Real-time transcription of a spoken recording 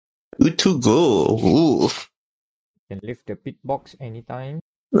Good to go. Ooh. Can lift the pit box anytime.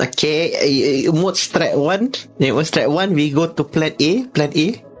 Okay, mode strat 1. Mode strat 1, we go to plan A. Plan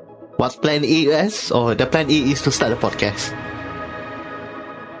A. What plan A is? Oh, the plan A is to start the podcast.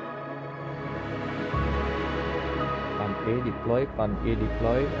 Plan A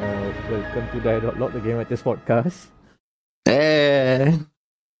deploy. Welcome to Dialogue, the Game Writers podcast.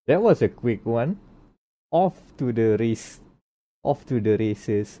 That was a quick one. Off to the races.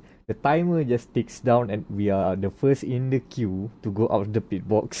 The timer just ticks down and we are the first in the queue to go out of the pit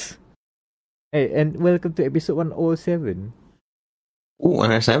box. Hey, and welcome to episode 107. Ooh,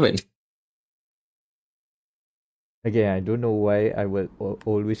 107. Again, I don't know why I was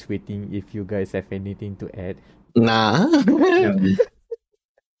always waiting if you guys have anything to add. Nah.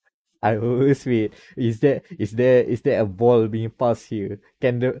 I always wait. Is there a ball being passed here?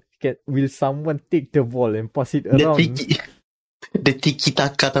 Will someone take the ball and pass it around? The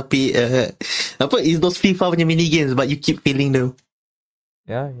tiki-taka tapi apa is those FIFA punya mini games but you keep failing though.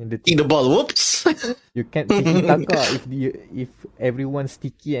 Yeah, take the ball. Whoops. You can't tiki-taka if everyone's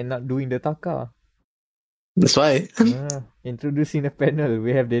sticky and not doing the taka. That's why. Introducing the panel,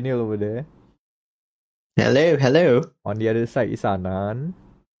 we have Danial over there. Hello. On the other side is Anan.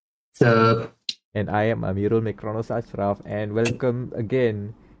 And I am Amirul Mekronos Ashraf, and welcome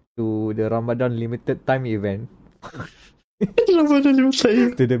again to the Ramadan limited time event.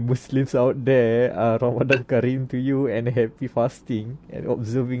 To the Muslims out there, Ramadan Kareem to you and happy fasting and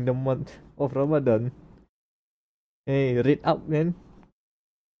observing the month of Ramadan. Hey, rate up, man.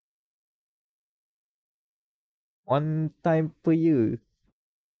 One time per year.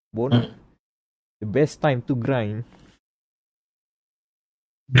 Bonus. The best time to grind.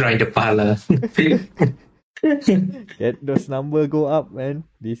 Grind the pala. Get those numbers go up, man.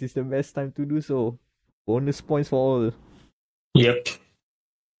 This is the best time to do so. Bonus points for all. Yep.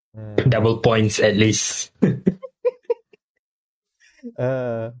 Double points at least.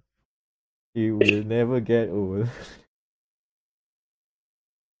 You will never get old.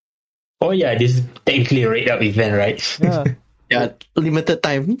 Oh yeah, this is technically a rate up event, right? Yeah, limited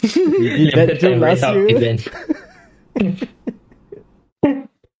time. We did that joke last year.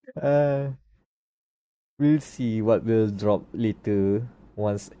 We'll see what will drop later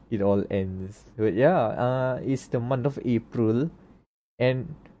once it all ends. But yeah, it's the month of April,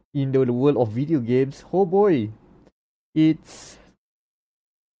 and in the world of video games, oh boy, it's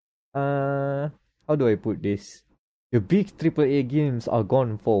how do I put this? The big AAA games are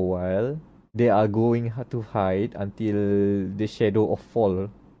gone for a while. They are going to hide until the Shadow of Fall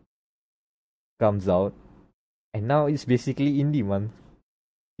comes out, and now it's basically indie month.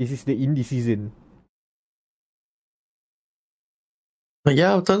 This is the indie season.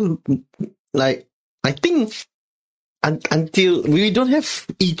 Yeah, like I think until we don't have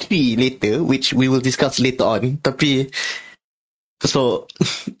E3 later, which we will discuss later on. Tapi so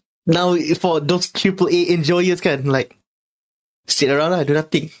now for those AAA enjoyers can like sit around and do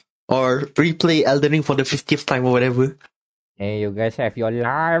nothing or replay Elden Ring for the 50th time or whatever. Hey, you guys have your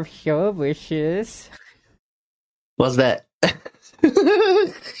live services. What's that?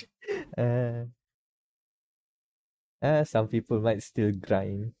 Some people might still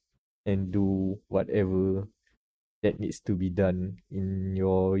grind and do whatever that needs to be done in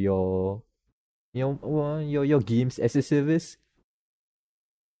your games as a service.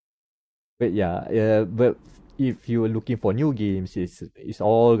 But yeah, but if you're looking for new games, it's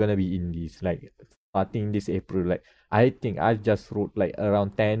all gonna be indies. Like starting this April, like I think I just wrote like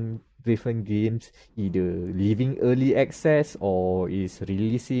around 10 different games, either leaving early access or is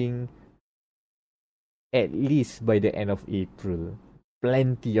releasing at least by the end of April.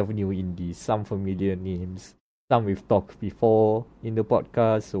 Plenty of new indies, some familiar names, some we've talked before in the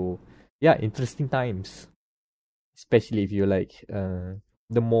podcast. So yeah, interesting times. Especially if you like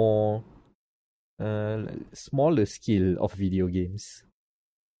the more smaller scale of video games.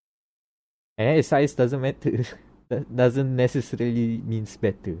 And size doesn't matter. That doesn't necessarily means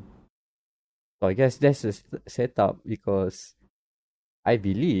better. So I guess that's a setup because I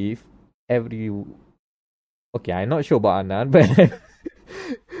believe okay, I'm not sure about Anan, but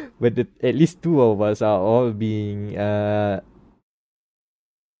at least two of us are all being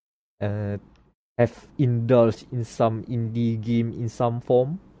have indulged in some indie game in some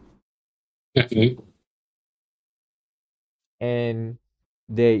form. And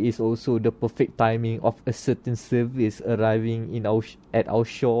there is also the perfect timing of a certain service arriving at our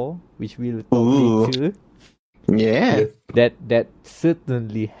shore, which we'll talk later. Yeah. That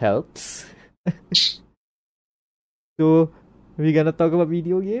certainly helps. So, we're gonna talk about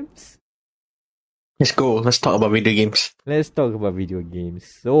video games? Let's go. Let's talk about video games. Let's talk about video games.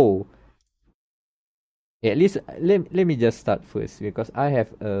 So, at least let me just start first because I have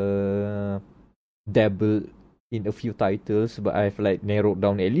dabbled in a few titles, but I've like narrowed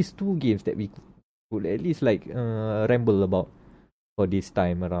down at least 2 games that we could at least like ramble about for this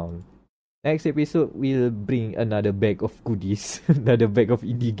time around. Next episode we'll bring another bag of goodies, another bag of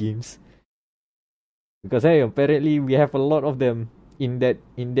indie games. Because hey, apparently we have a lot of them in that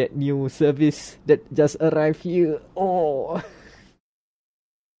new service that just arrived here. Oh.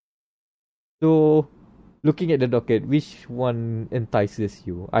 So, looking at the docket, which one entices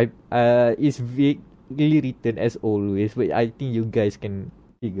you? It's vaguely written as always, but I think you guys can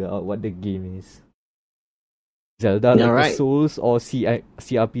figure out what the game is. Zelda like Alright. Souls or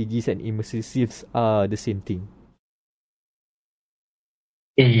CRPGs and immersives are the same thing.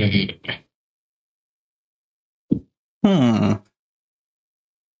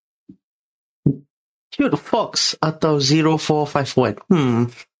 Shoot Fox atau 0451.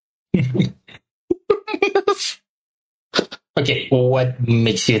 Okay, what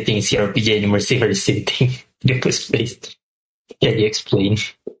makes you think CRPG and immersive are the same thing in the first place? Can you explain?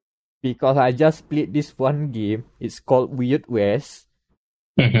 Because I just played this one game. It's called Weird West.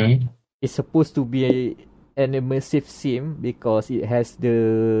 Mm-hmm. It's supposed to be an immersive sim because it has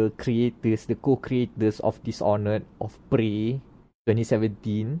the co-creators of Dishonored, of Prey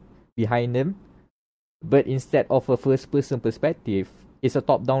 2017 behind them. But instead of a first-person perspective, it's a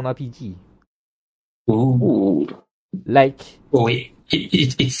top-down RPG. Ooh. Like... Oh, wait.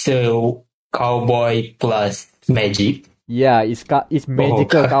 It's a cowboy plus magic. Yeah, it's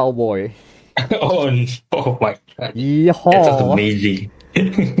magical cowboy. Oh my god. Yeehaw. That sounds amazing.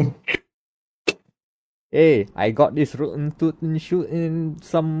 Hey, I got this rotten tootin' shooting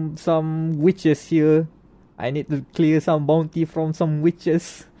some witches here. I need to clear some bounty from some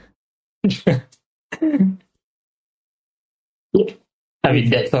witches. I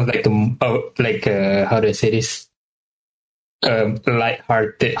mean, that sounds like how do I say this?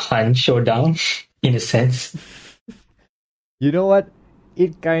 Light-hearted hunt showdown, in a sense. You know what?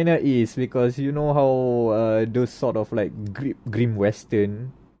 It kinda is because you know how those sort of like grim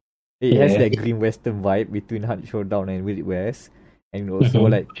western. It has that grim western vibe between Hunt Showdown and Wild West, and also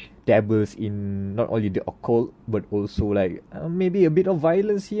like dabbles in not only the occult but also like maybe a bit of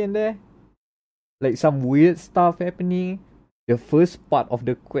violence here and there, like some weird stuff happening. The first part of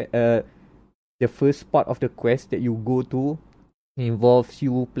the quest that you go to involves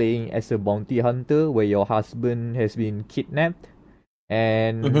you playing as a bounty hunter where your husband has been kidnapped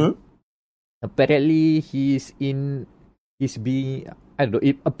and apparently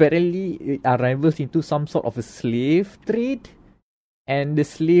apparently it arrives into some sort of a slave trade, and the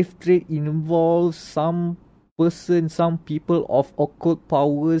slave trade involves some people of occult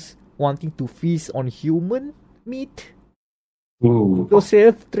powers wanting to feast on human meat. Ooh. So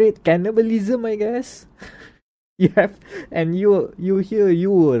slave trade cannibalism, I guess. You were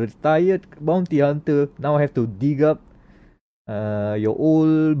a retired bounty hunter, now have to dig up your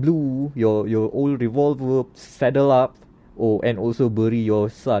old revolver, saddle up, and also bury your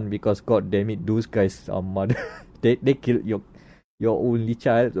son because god damn it, those guys are mother. they killed your only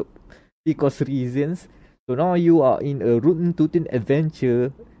child because reasons. So now you are in a rootin' tootin'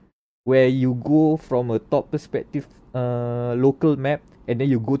 adventure where you go from a top perspective local map, and then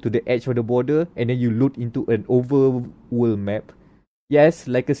you go to the edge of the border, and then you load into an overworld map. Yes,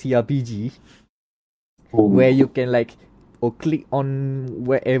 like a CRPG. Where you can like click on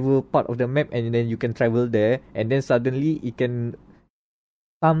wherever part of the map, and then you can travel there, and then suddenly it can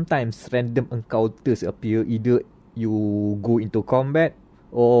sometimes random encounters appear. Either you go into combat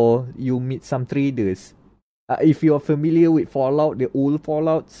or you meet some traders. If you are familiar with Fallout, the old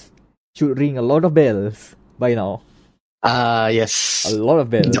Fallouts should ring a lot of bells by now. Yes. A lot of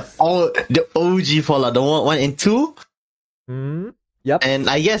bells. The OG Fallout, the 1 and 2. Yep. And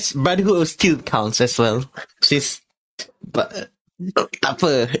I guess Brotherhood still counts as well. But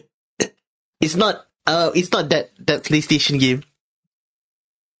it's not that PlayStation game.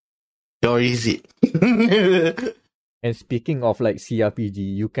 Or is it? And speaking of like CRPG,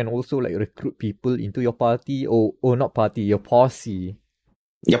 you can also like recruit people into your party or not party, your posse.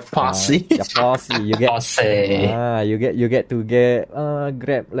 Your posse. Your posse. You get Posse. you get to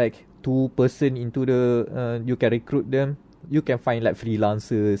grab like 2 person into the you can recruit them. You can find like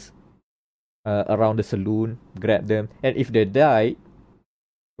freelancers around the saloon, grab them, and if they die,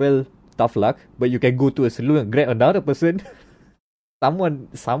 well, tough luck. But you can go to a saloon and grab another person. someone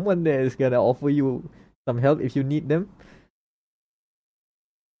there is gonna offer you some help if you need them.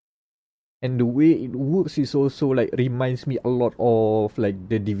 And the way it works is also like reminds me a lot of like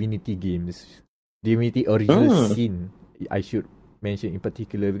the Divinity games. Divinity original sin, I should mention in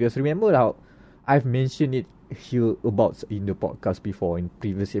particular, because remember how I've mentioned it here about in the podcast before in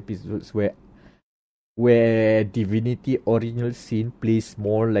previous episodes where Divinity Original Sin plays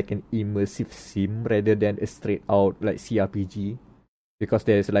more like an immersive sim rather than a straight out like CRPG, because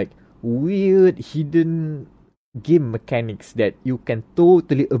there's like weird hidden game mechanics that you can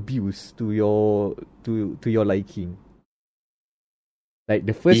totally abuse to your liking. Like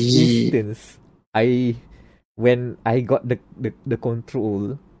the first instance, when I got the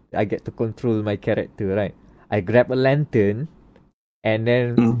control, I get to control my character, right? I grab a lantern, and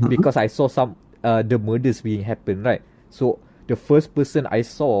then because I saw some the murders being happen, right? So the first person I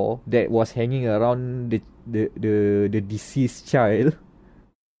saw that was hanging around the deceased child,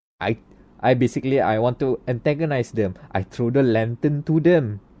 I basically I want to antagonize them. I throw the lantern to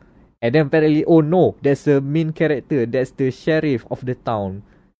them. And then apparently, oh no, that's the main character. That's the sheriff of the town.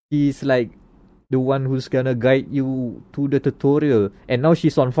 He's like the one who's gonna guide you to the tutorial. And now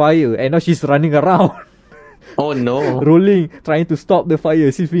she's on fire. And now she's running around. Oh no. Rolling, trying to stop the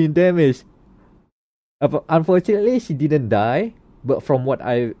fire. She's being damaged. Unfortunately, she didn't die. But from what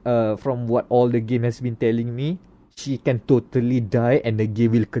all the game has been telling me, she can totally die and the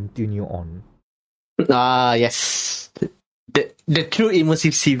game will continue on. Yes. The true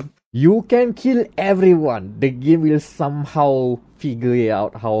immersive sim. You can kill everyone. The game will somehow figure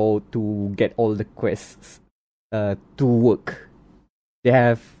out how to get all the quests to work. They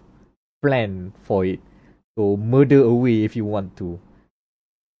have planned for it. So murder away if you want to.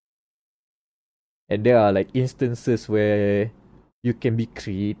 And there are like instances where you can be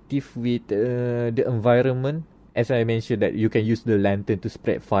creative with the environment. As I mentioned, that you can use the lantern to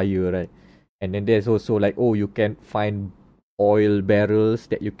spread fire, right? And then there's also like, you can find oil barrels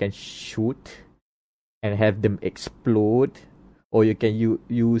that you can shoot and have them explode, or you can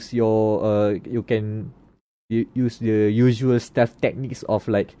use your use the usual stealth techniques of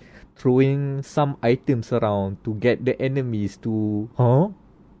like throwing some items around to get the enemies to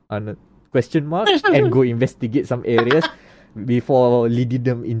question mark and go investigate some areas before leading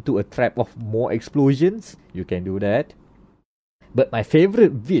them into a trap of more explosions. You can do that. But my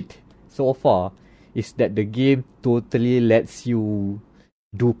favorite bit so far is that the game totally lets you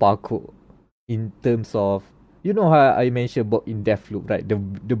do parkour in terms of, you know how I mentioned about in Deathloop, right? The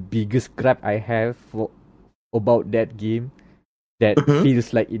biggest gripe I have about that game that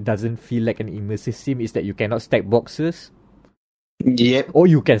feels like it doesn't feel like an immersive sim is that you cannot stack boxes. Yep. Or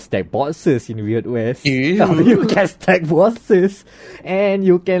you can stack boxes in Weird West. Ew. You can stack boxes. And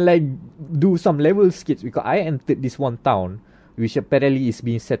you can like do some level skips, because I entered this one town which apparently is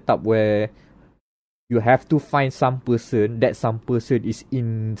being set up where you have to find some person. That some person is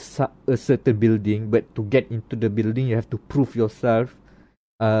in a certain building, but to get into the building you have to prove yourself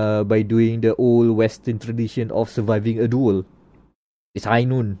by doing the old Western tradition of surviving a duel. It's high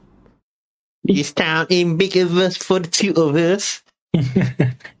noon. It's time in bigger verse for the two of us.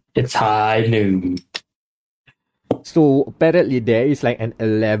 It's high noon. So apparently there is like an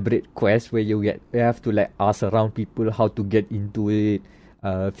elaborate quest where you have to like ask around people how to get into it,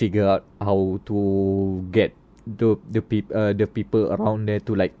 figure out how to get the people around there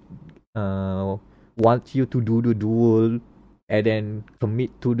to like want you to do the duel, and then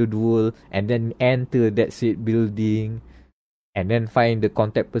commit to the duel, and then enter that said building, and then find the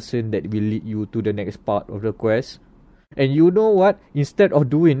contact person that will lead you to the next part of the quest. And you know what? Instead of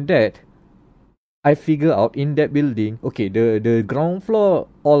doing that, I figure out in that building, okay, the ground floor,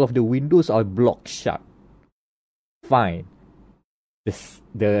 all of the windows are blocked shut. Fine.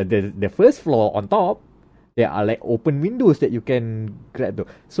 The first floor on top, there are like open windows that you can grab.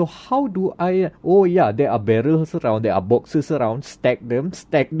 So how do I? Oh yeah, there are barrels around, there are boxes around. Stack them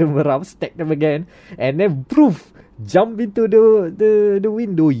around, stack them again, and then poof, jump into the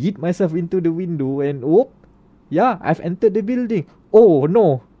window, yeet myself into the window, and yeah, I've entered the building. Oh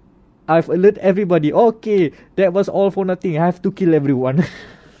no, I've alerted everybody. Okay, that was all for nothing. I have to kill everyone.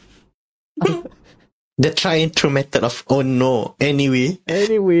 The try and true method of oh no.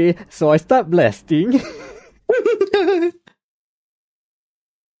 Anyway, so I start blasting.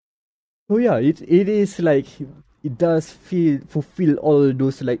 Oh yeah, it is like it does fulfill all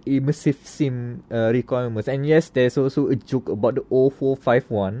those like immersive sim requirements. And yes, there's also a joke about the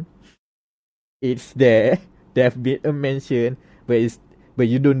 0451. It's there. There have been a mention, but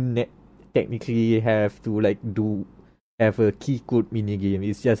you don't technically have to like have a key code mini game.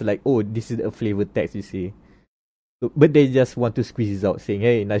 It's just like, oh, this is a flavored text, you see. So, but they just want to squeeze it out, saying,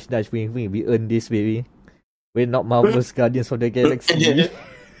 hey, nudge, wing, we earned this, baby. We're not Marvel's Guardians of the Galaxy.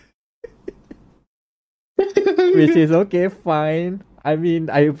 Which is okay, fine. I mean,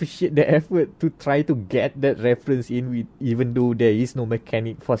 I appreciate the effort to try to get that reference in, with even though there is no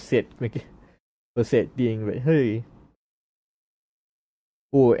mechanic for said thing. But hey,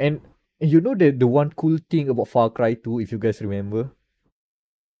 oh, and you know the one cool thing about Far Cry 2, if you guys remember.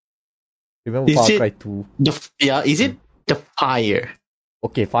 Remember Is Far it Cry 2? Is it the fire?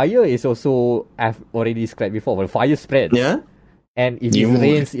 Okay, fire is also, I've already described before, but fire spreads. Yeah. And if it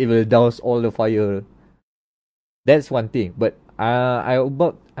rains, it will douse all the fire. That's one thing. But I'm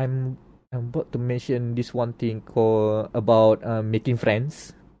about to mention this one thing called about making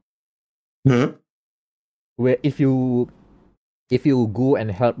friends. Where if you go and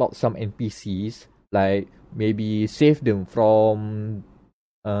help out some NPCs, like maybe save them from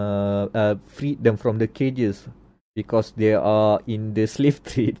free them from the cages because they are in the slave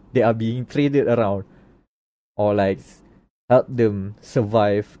trade, they are being traded around, or like help them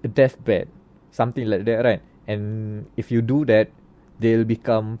survive a deathbed, something like that, right? And if you do that, they'll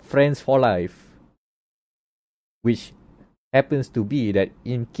become friends for life, which happens to be that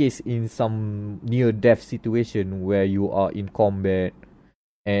in case in some near death situation where you are in combat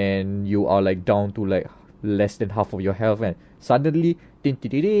and you are like down to like less than half of your health, and suddenly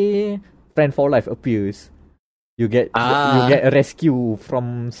friend for life appears. You get a rescue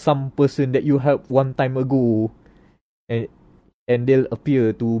from some person that you helped one time ago, and they'll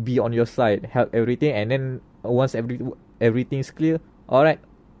appear to be on your side, help everything, and then once everything's clear, all right,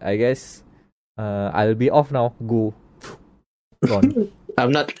 I guess I'll be off now. Go. Gone.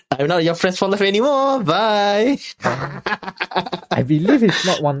 I'm not your friends for life anymore. Bye. I believe it's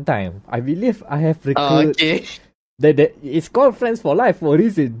not one time. I believe I have recruited. Okay. That it's called friends for life for a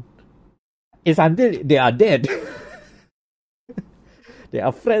reason. It's until they are dead. They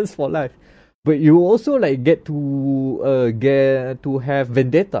are friends for life. But you also like get to have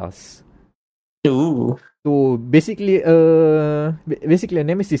vendettas. Ooh. So basically a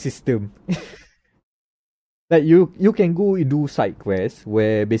nemesis system. Like you can go do side quests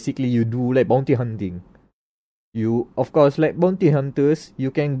where basically you do like bounty hunting. You of course, like bounty hunters, you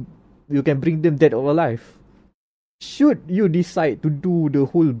can bring them dead or alive. Should you decide to do the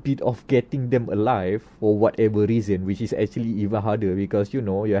whole bit of getting them alive for whatever reason, which is actually even harder because you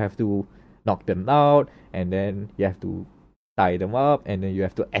have to knock them out, and then you have to tie them up, and then you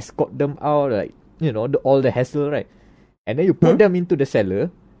have to escort them out, like all the hassle, right? And then you put them into the cellar.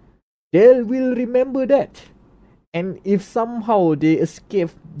 They will remember that, and if somehow they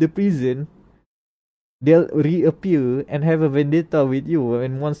escape the prison, they'll reappear and have a vendetta with you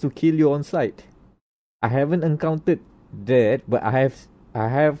and wants to kill you on sight. I haven't encountered that, but I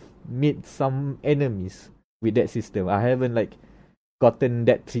have made some enemies with that system. I haven't like gotten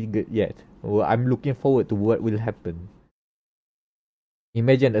that triggered yet. Well, I'm looking forward to what will happen.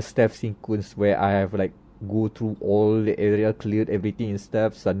 Imagine a stealth sequence where I have like go through all the area, cleared everything in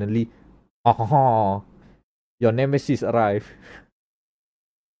stealth. Suddenly, your nemesis arrive.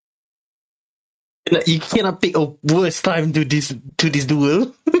 You cannot pick a worse time to this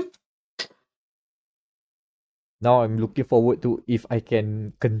duel. Now I'm looking forward to if I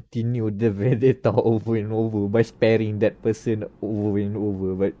can continue the vendetta over and over by sparing that person over and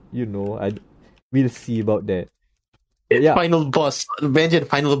over. But we'll see about that. Yeah. Final boss. Imagine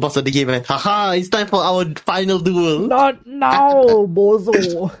final boss of the game. And haha, it's time for our final duel. Not now,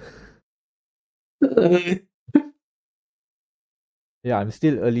 bozo. Yeah, I'm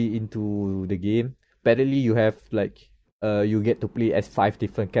still early into the game. Apparently, you have you get to play as 5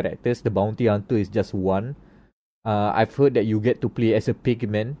 different characters. The bounty hunter is just one. I've heard that you get to play as a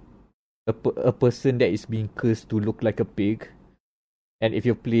pigman, a person that is being cursed to look like a pig. And if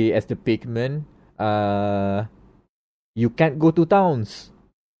you play as the pigman, you can't go to towns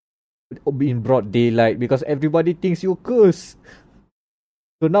in broad daylight because everybody thinks you're cursed.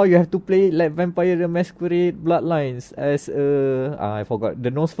 So now you have to play like Vampire the Masquerade Bloodlines as I forgot the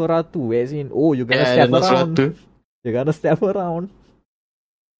Nosferatu, as in you're gonna step around. You're gonna step around.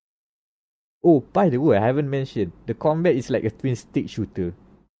 Oh, by the way, I haven't mentioned the combat is like a twin stick shooter.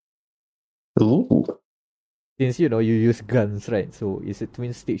 Ooh. Since you use guns, right? So it's a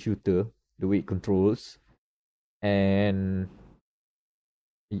twin stick shooter, the way it controls. And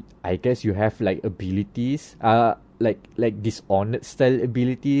I guess you have like abilities. Like Dishonored style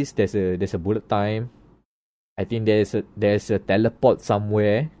abilities. There's a bullet time. I think there's a teleport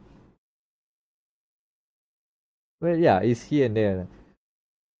somewhere. Well, yeah, it's here and there.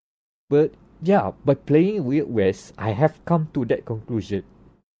 But yeah, by playing Weird West, I have come to that conclusion.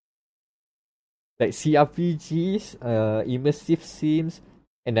 Like CRPGs, immersive sims,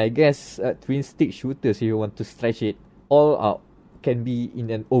 and I guess twin stick shooters, if you want to stretch it, all can be in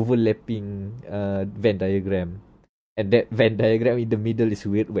an overlapping Venn diagram. And that Venn diagram in the middle is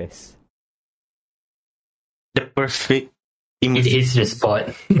Weird West. The perfect It hits the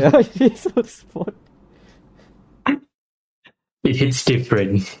spot. It's on spot. It hits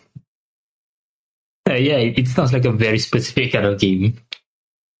different. Yeah, it sounds like a very specific kind of game.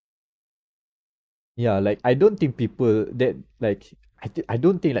 Yeah, like I don't think people that like I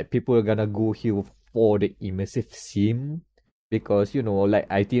don't think like people are gonna go here for the immersive sim, because like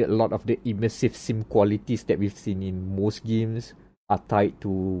I think a lot of the immersive sim qualities that we've seen in most games are tied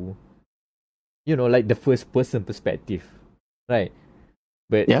to like the first person perspective, right?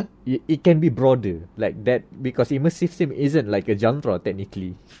 But Yeah. it can be broader like that, because immersive sim isn't like a genre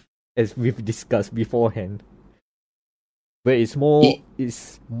technically, as we've discussed beforehand. But it's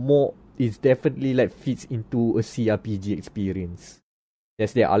definitely like fits into a CRPG experience.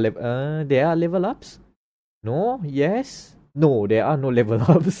 Yes, there are level ups. No, yes, no, there are no level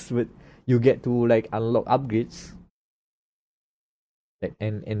ups, but you get to like unlock upgrades, like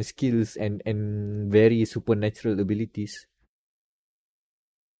and skills and very supernatural abilities.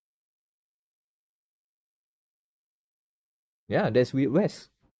 Yeah, that's Weird West.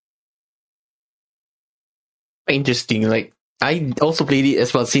 Interesting. Like, I also played it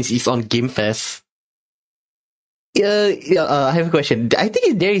as well since it's on Game Pass. I have a question. I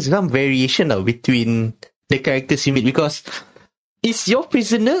think there is some variation now between the characters you meet, because is your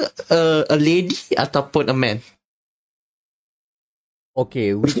prisoner a lady ataupun a man?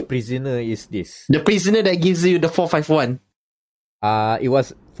 Okay, which prisoner is this? The prisoner that gives you the 451. It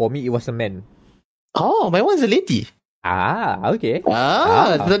was for me. It was a man. Oh, my one's a lady. Okay.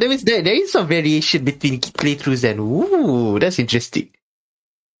 So that means there is some variation between playthroughs then. Ooh, that's interesting.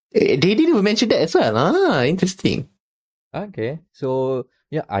 They didn't even mention that as well. Interesting. Okay. So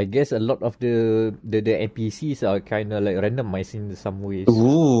yeah, I guess a lot of the NPCs are kind of like randomized in some ways.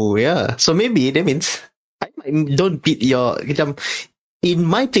 Ooh, yeah. So maybe that means I don't beat your. In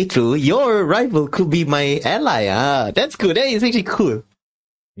my playthrough, your rival could be my ally. That's cool. That is actually cool.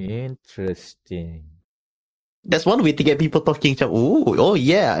 Interesting. That's one way to get people talking. Oh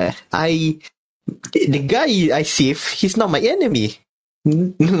yeah. The guy I save, he's not my enemy.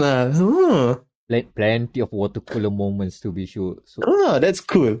 Like plenty of water cooler moments to be sure. So That's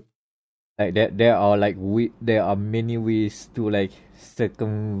cool. like there are like there are many ways to like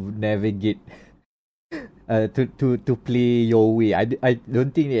circumnavigate to play your way. I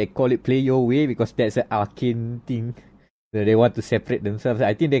don't think they call it play your way, because that's an arcane thing. They want to separate themselves.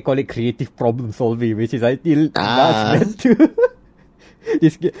 I think they call it creative problem solving, which is I think much better.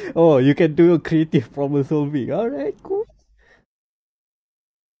 You can do creative problem solving. Alright, cool.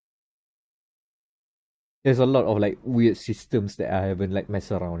 There's a lot of like weird systems that I haven't like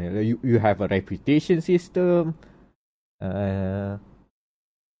messed around. You have a reputation system.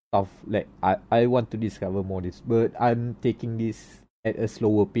 Stuff like I want to discover more this, but I'm taking this at a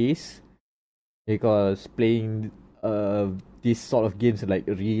slower pace, because playing this sort of games like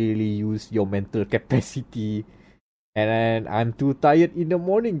really use your mental capacity, and I'm too tired in the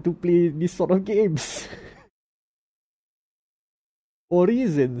morning to play this sort of games. For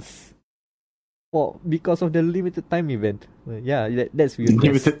reasons, because of the limited time event. That's weird.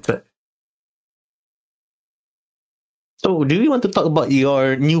 Limited time. So, do you want to talk about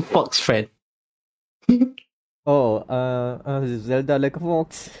your new fox friend? Zelda like a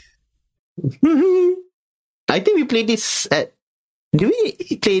fox. I think we played this at. Do we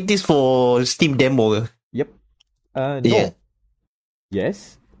play this for Steam demo? Yep. No. Yeah.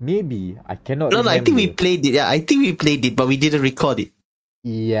 Yes. Maybe. I cannot No, remember. I think we played it. Yeah, I think we played it, but we didn't record it.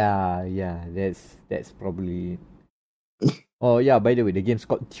 Yeah. That's probably. Oh yeah. By the way, the game's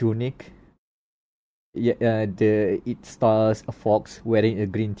called Tunic. Yeah. It stars a fox wearing a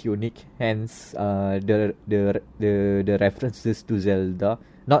green tunic. Hence, the references to Zelda.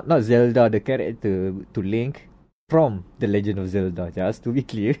 Not Zelda, the character, to Link from The Legend of Zelda. Just to be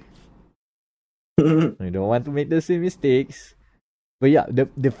clear. I don't want to make the same mistakes. But yeah,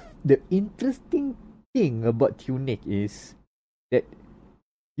 the interesting thing about Tunic is that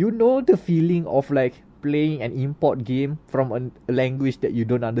the feeling of like playing an import game from a language that you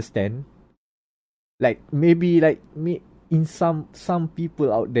don't understand. Like maybe like in some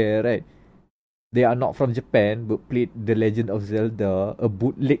people out there, right? They are not from Japan but played The Legend of Zelda, a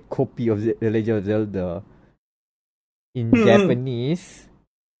bootleg copy of The Legend of Zelda in Japanese,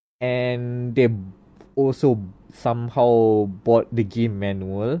 and they also somehow bought the game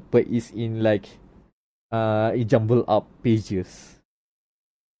manual, but it's in like jumbled up pages.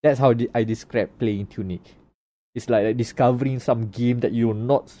 That's how I describe playing Tunic. It's like discovering some game that you're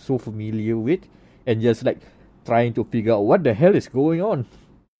not so familiar with, and just like trying to figure out what the hell is going on.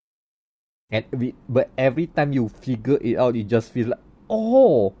 But every time you figure it out, you just feel like,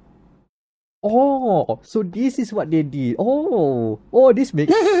 so this is what they did. This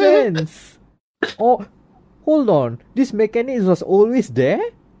makes sense. Hold on, this mechanism was always there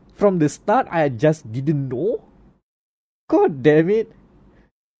from the start. I just didn't know. God damn it!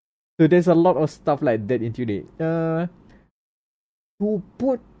 So there's a lot of stuff like that into it. To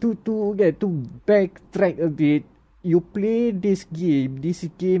backtrack a bit, you play this game. This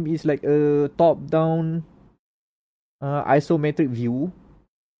game is like a top-down isometric view.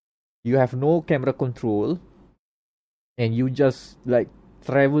 You have no camera control, and you just like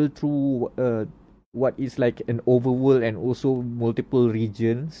travel through what is like an overworld and also multiple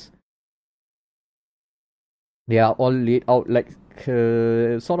regions. They are all laid out like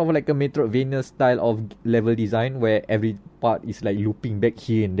sort of like a Metroidvania style of level design, where every part is like looping back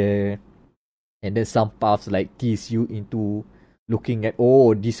here and there, and then some paths like tease you into looking at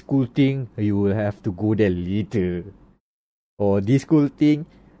this cool thing. You will have to go there later, or this cool thing,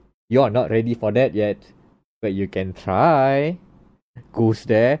 you're not ready for that yet, but you can try. Goes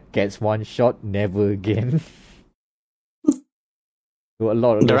there, gets one shot, never again. So a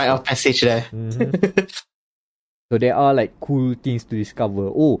lot of the rite of passage there. Mm-hmm. So there are like cool things to discover.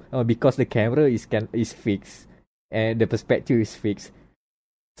 Because the camera is fixed and the perspective is fixed.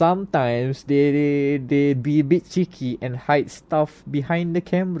 Sometimes they be a bit cheeky and hide stuff behind the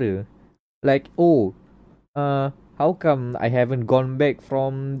camera. Like, how come I haven't gone back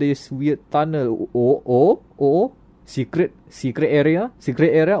from this weird tunnel? Secret area.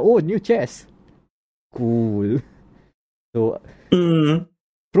 New chest. Cool. So,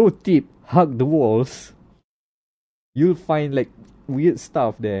 pro tip: hug the walls. You'll find like weird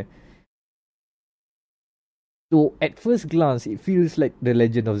stuff there. So at first glance, it feels like The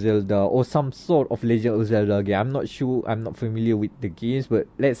Legend of Zelda or some sort of Legend of Zelda game. I'm not sure. I'm not familiar with the games, but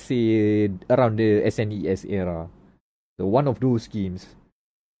let's say around the SNES era. So one of those games.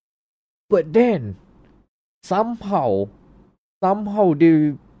 But then, somehow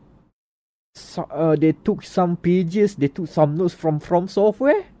they took some pages, they took some notes from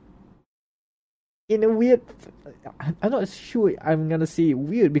Software. In a weird, I'm not sure I'm gonna say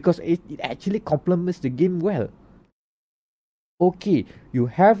weird, because it actually complements the game well. Okay, you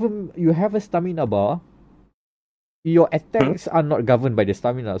have a stamina bar. Your attacks are not governed by the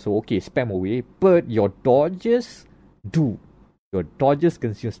stamina, so okay, spam away. But your dodges do. Your dodges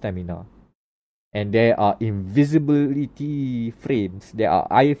consume stamina. And there are invisibility frames. There are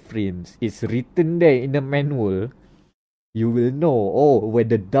iframes. It's written there in the manual. You will know, when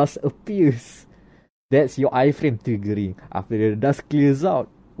the dust appears, that's your iframe triggering. After the dust clears out,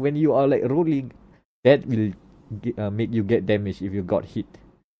 when you are like rolling, that will make you get damage if you got hit.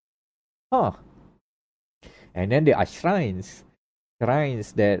 And then there are shrines.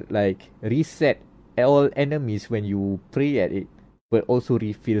 Shrines that like reset all enemies when you pray at it, but also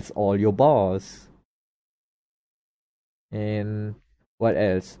refills all your bars. And what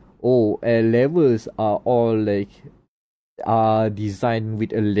else? Levels are all like designed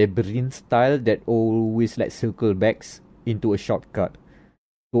with a labyrinth style that always like circle backs into a shortcut.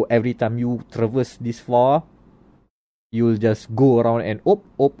 So every time you traverse this far, you'll just go around and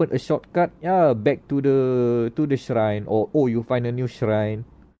open a shortcut, back to the shrine, or you find a new shrine.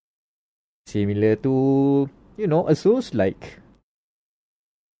 Similar to, a Souls-like.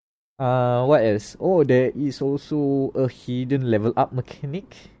 What else? There is also a hidden level up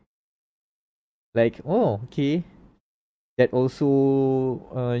mechanic. Like, okay. That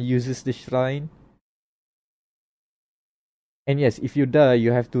also uses the shrine. And yes, if you die,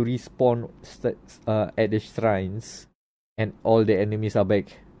 you have to respawn at the shrines, and all the enemies are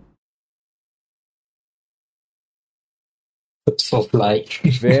back. Souls-like.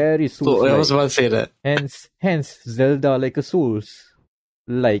 Very Souls-like. I was about to say that. Hence, Zelda like a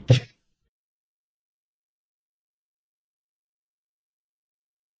Souls-like.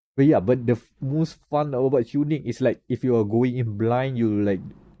 But yeah, but the most fun about Tunic is like, if you are going in blind,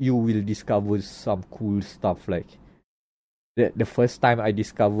 you will discover some cool stuff. Like the first time I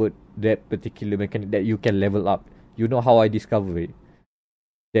discovered that particular mechanic that you can level up. You know how I discovered it?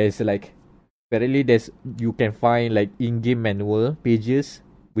 You can find like in-game manual pages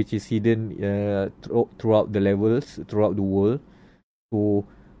which is hidden throughout the levels, throughout the world. So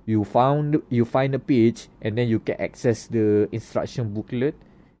you find a page, and then you can access the instruction booklet,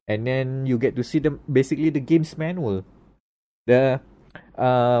 and then you get to see basically the game's manual. The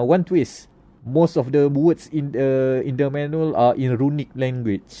one twist: most of the words in the manual are in runic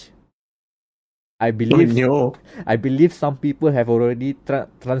language. I believe some people have already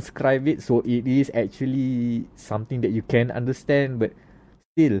transcribed it, so it is actually something that you can understand. But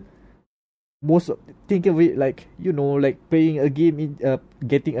still, think of it like, like playing a game in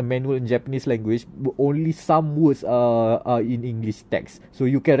getting a manual in Japanese language, but only some words are in English text, so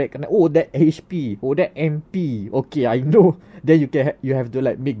you can recognize, oh, that HP, oh, that MP, okay, I know. Then you have to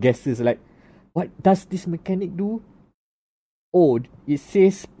like make guesses like, what does this mechanic do? Oh, it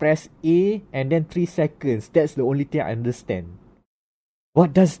says press A and then 3 seconds. That's the only thing I understand.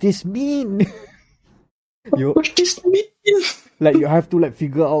 What does this mean? What does this mean? Like, you have to like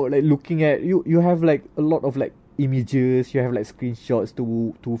figure out, like, looking at you have like a lot of like images, you have like screenshots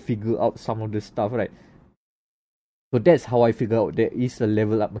to figure out some of the stuff, right? So that's how I figure out there is a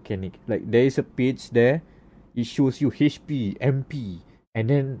level up mechanic. Like, there is a page there, it shows you HP, MP, and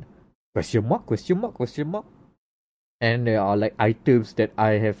then question mark. And there are like items that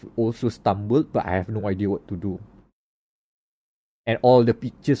I have also stumbled, but I have no idea what to do. And all the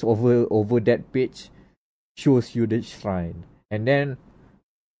pictures over that page shows you the shrine. And then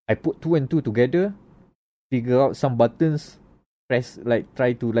I put 2 and 2 together, figure out some buttons, press, like,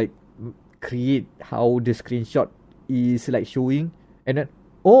 try to like create how the screenshot is like showing, and then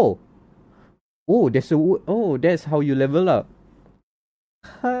that's how you level up.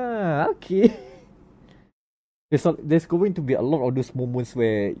 Okay. There's going to be a lot of those moments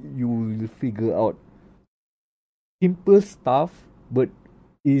where you will figure out simple stuff, but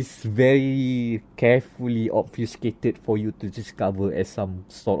is very carefully obfuscated for you to discover as some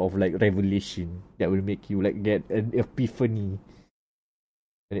sort of like revelation that will make you like get an epiphany.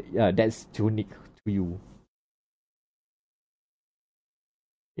 Yeah, that's Tunic to you.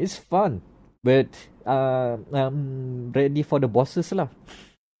 It's fun, but I'm ready for the bosses lah.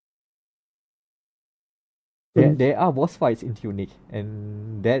 There are boss fights in Tunic,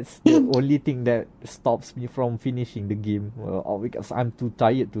 and that's the only thing that stops me from finishing the game. Because I'm too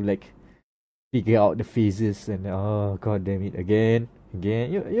tired to like figure out the phases, and oh god damn it, again.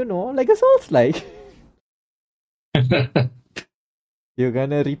 You know, like a Souls like. You're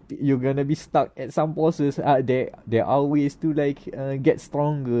gonna be stuck at some bosses. There are ways to like get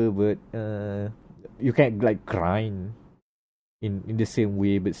stronger, but you can't like grind in the same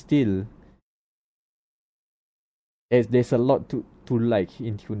way, but still. There's a lot to like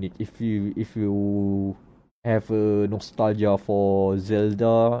in Tunic. If you have a nostalgia for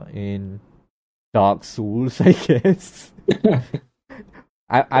Zelda and Dark Souls, I guess.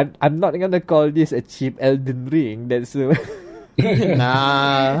 I'm not gonna call this a cheap Elden Ring. That's a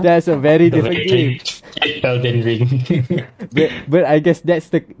that's a very different game. Elden Ring. but I guess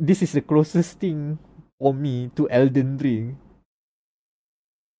this is the closest thing for me to Elden Ring.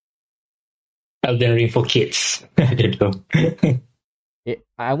 Elden Ring for kids. I don't know.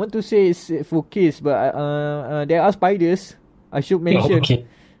 I want to say it's for kids, but there are spiders. I should mention. Okay.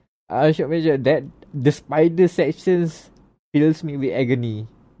 I should mention that the spider sections fills me with agony.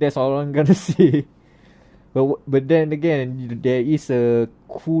 That's all I'm gonna say. But then again, there is a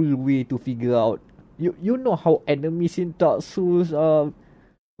cool way to figure out. You know how enemies in Dark Souls are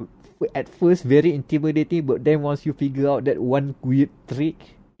at first very intimidating, but then once you figure out that one weird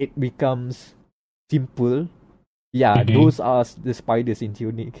trick, it becomes simple. Yeah, those are the spiders in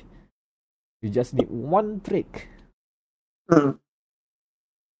Tunic. You just need one trick. I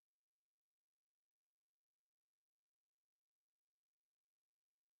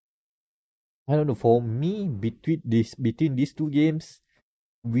don't know. For me, between these two games,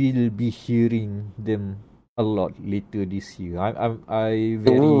 we'll be hearing them a lot later this year. I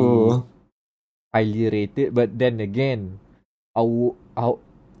very highly rated, but then again, our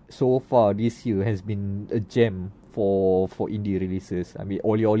so far this year has been a gem for indie releases. I mean,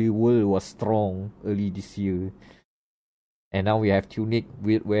 Oli World was strong early this year, and now we have Tunic,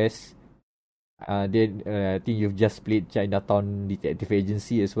 Weird West. Then I think you've just played Chinatown Detective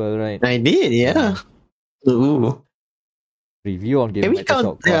Agency as well, right? I did, yeah. Ooh. Review on Game.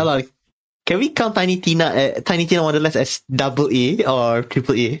 Can we count Tiny Tina Wonderlands as double A or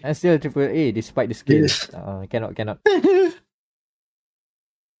triple A? And still triple A despite the scale. Cannot.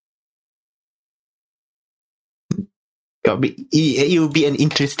 It will be an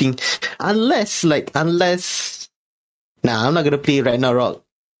interesting, unless I'm not gonna play right now, Rock,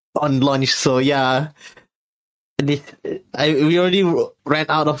 on launch. So yeah, we already ran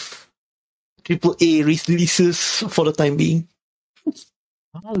out of AAA releases for the time being.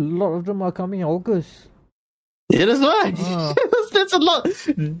 A lot of them are coming in August. Yeah, that's why. That's a lot.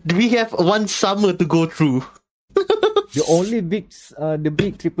 We have one summer to go through. The only big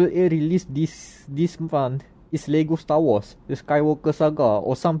AAA release this month is Lego Star Wars, the Skywalker Saga,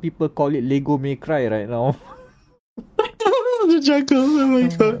 or some people call it Lego May Cry right now. The jungle, oh my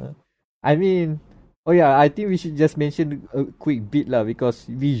god. I mean, Oh yeah, I think we should just mention a quick bit lah, because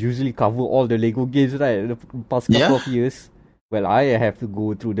we usually cover all the Lego games, right? The past couple Yeah. of years. Well, I have to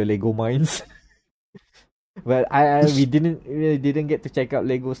go through the Lego mines. Well, we didn't get to check out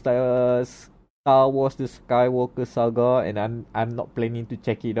Lego Star Wars: The Skywalker Saga, and I'm not planning to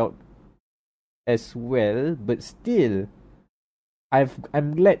check it out as well. But still,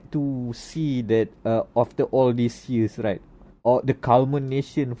 I'm glad to see that after all these years, right? Or the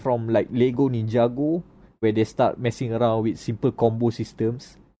culmination from like Lego Ninjago, where they start messing around with simple combo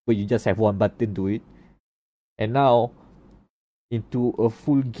systems, where you just have one button to it, and now into a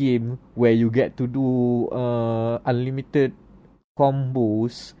full game where you get to do unlimited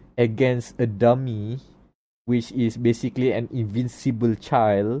combos against a dummy, which is basically an invincible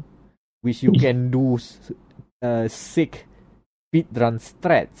child, which you can do sick speedrun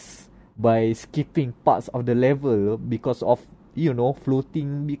strats by skipping parts of the level because of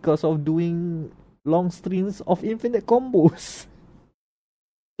floating, because of doing long strings of infinite combos.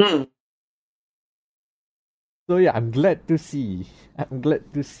 So yeah, I'm glad to see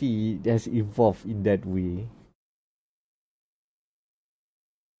it has evolved in that way.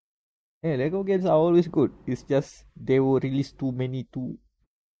 Yeah, Lego games are always good. It's just they were released too many too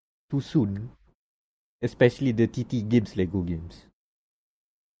soon. Especially the TT games Lego games.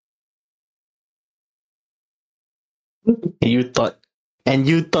 You thought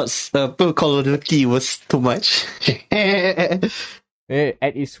Call of Duty was too much. At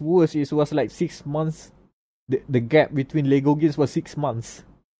its worst, it was like 6 months. The gap between Lego games was 6 months.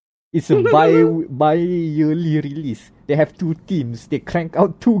 It's a bi-yearly release. They have 2 teams. They crank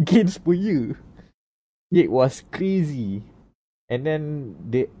out 2 games per year. It was crazy. And then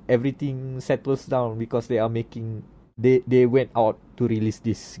everything settles down because they went out to release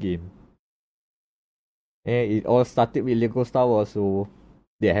this game. And it all started with Lego Star Wars, so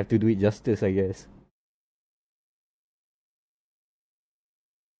they have to do it justice, I guess.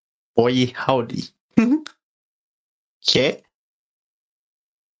 Boy, howdy. Okay.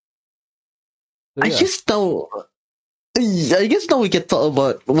 So, yeah. I guess now we can talk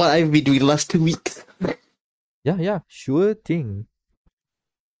about what I've been doing last 2 weeks. Yeah, sure thing.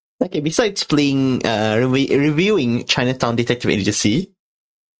 Okay, besides playing, reviewing Chinatown Detective Agency,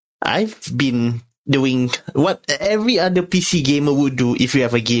 I've been doing what every other PC gamer would do if you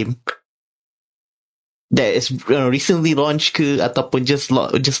have a game that is recently launched ke, ataupun just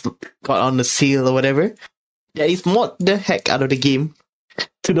got on the sale or whatever. That is mod the heck out of the game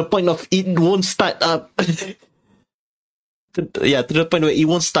to the point of it won't start up. To the point where it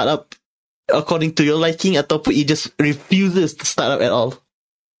won't start up according to your liking, ataupun it just refuses to start up at all.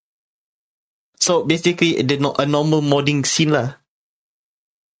 So basically, a normal modding scene lah.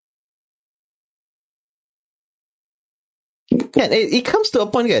 Yeah, it comes to a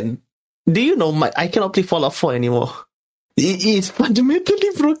point again. Do you know I cannot play Fallout 4 anymore? It is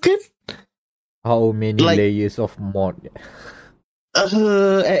fundamentally broken. How many layers of mod? I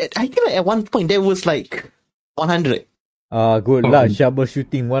think at one point there was 100. Good luck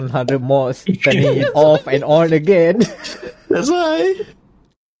troubleshooting 100 mods, turning it off and on again. That's why.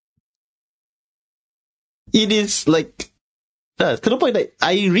 It is to the point that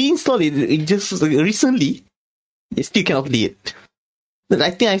I reinstalled it just recently. It still cannot play it. But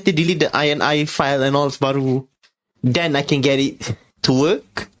I think I have to delete the INI file and all baru. Then I can get it to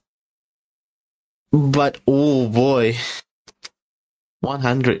work. But oh boy,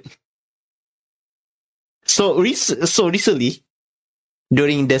 100. So recently,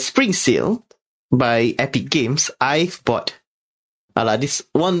 during the spring sale by Epic Games, I've bought this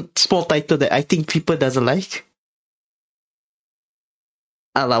one small title that I think people doesn't like.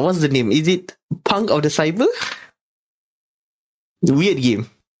 What's the name? Is it Punk of the Cyber? Weird game.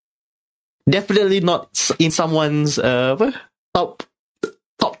 Definitely not in someone's top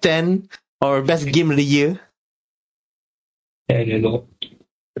 10 or best game of the year. I don't know.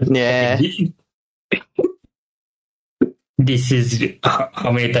 Yeah. This is how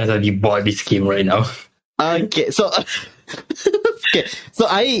many times have you bought this game right now? Okay, so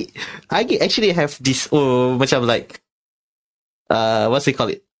I actually have this macam what's it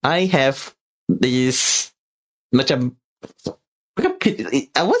called? I have this macam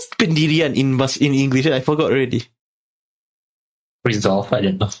what's pendirian in English? I forgot already. Resolve, I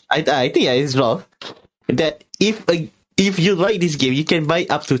don't know. I think it's wrong. That if you like this game, you can buy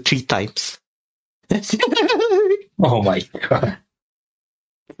up to 3 times. Oh my god.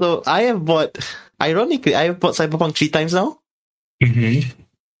 So ironically, I have bought Cyberpunk 3 times now. Mm-hmm.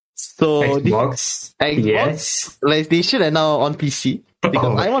 So Xbox, yes, PlayStation, and now on PC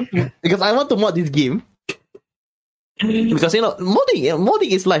because I want to mod this game because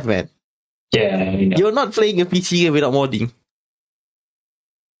modding is life, man. Yeah, I know. You're not playing a PC game without modding.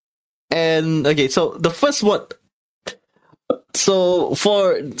 And okay, so the first one. So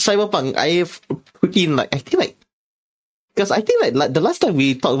for Cyberpunk, I have put in like because I think like the last time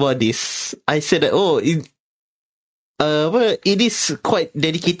we talked about this, I said that well, it is quite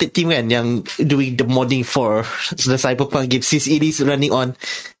dedicated team kan yang doing the modding for the Cyberpunk game since it is running on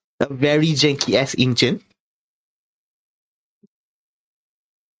a very janky ass engine.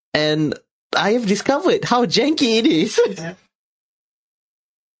 And I have discovered how janky it is.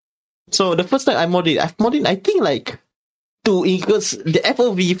 So the first time I've modded, I think like 2 because the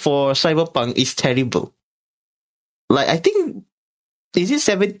FOV for Cyberpunk is terrible. Like I think is it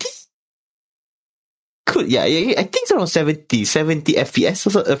 70? Yeah, I think it's around 70 FPS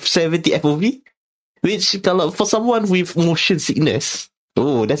or 70 FOV. Which for someone with motion sickness,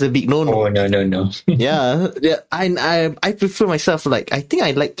 that's a big no-no. Oh no. yeah, I prefer myself like I think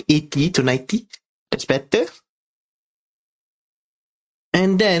I like 80 to 90. That's better.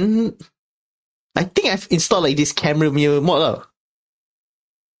 And then I think I've installed like this camera mirror mod.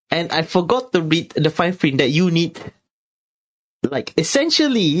 And I forgot to read the fine print that you need like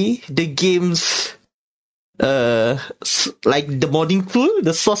essentially the game's like the modding tool,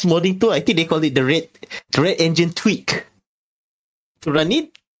 the source modding tool. I think they call it the red engine tweak to run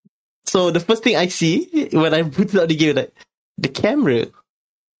it. So the first thing I see when I boot out the game, like the camera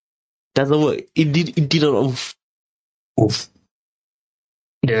doesn't work. It didn't move. Oof.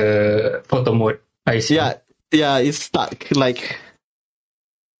 The photo mode, I see. Yeah, it's stuck. Like,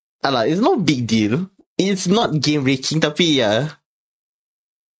 it's no big deal. It's not game breaking, tapi yeah.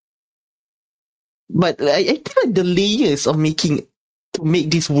 But I think like the layers of to make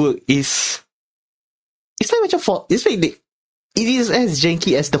this work is it's like macam it's like it is as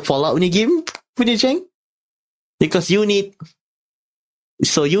janky as the Fallout punya game punya jank, because you need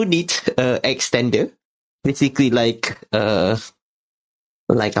extender, basically like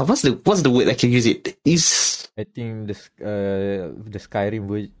what's the word I can use it is. I think the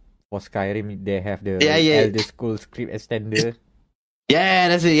Skyrim for Skyrim they have the yeah. Elder Scrolls script extender. Yeah,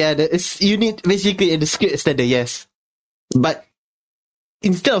 that's it. Yeah, you need basically the script extender. Yes, but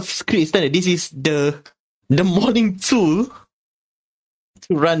instead of script extender, this is the modding tool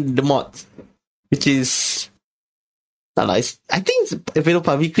to run the mods, which is I think it's available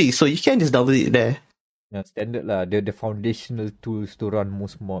publicly, so you can just download it there. Yeah, standard lah. The foundational tools to run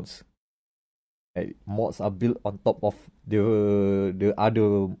most mods. Like, mods are built on top of the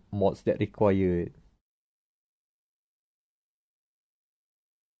other mods that require it.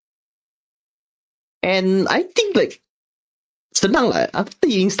 And I think like senang lah. After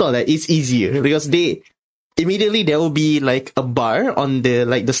you install that, it's easier because immediately there will be like a bar on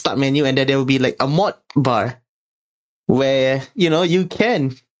the start menu, and then there will be like a mod bar where you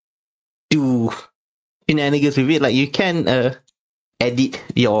can do shenanigans with it. Like you can edit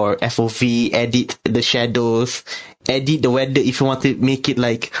your FOV, edit the shadows, edit the weather if you want to make it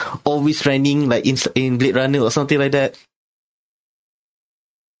like always running like in Blade Runner or something like that.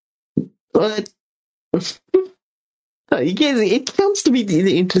 But it comes to be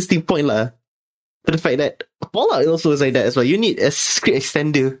the interesting point lah. For the fact that Fallout also is like that as well. You need a script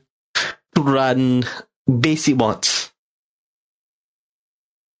extender to run basic mods.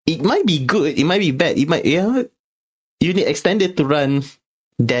 It might be good, it might be bad, you need extended to run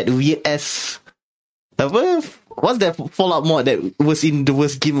that weird ass. What's that Fallout mod that was in the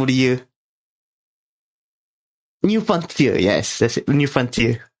worst game of the year? New Frontier, yes, that's it. New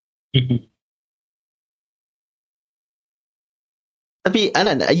Frontier. Tapi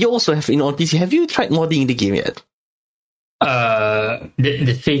Anan, you also have in on PC. Have you tried modding the game yet?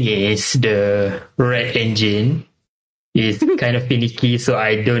 The thing is the red engine is kind of finicky, so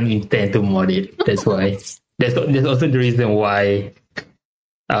I don't intend to mod it. That's why. That's also the reason why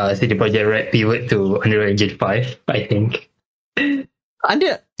CD Projekt Red pivot to Unreal Engine 5, I think. Is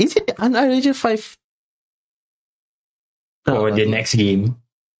it Unreal Engine 5? For the next game.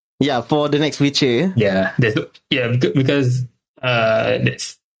 Yeah, for the next Witcher. Yeah, because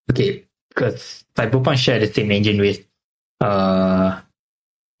that's okay. Because Cyberpunk share the same engine with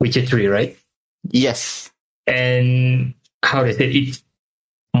Witcher 3, right? Yes. And how to say it,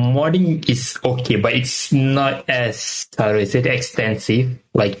 modding is okay, but it's not as extensive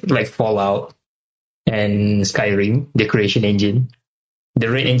like Fallout and Skyrim, the creation engine. The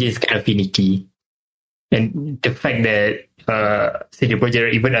Red engine is kind of finicky, and the fact that CD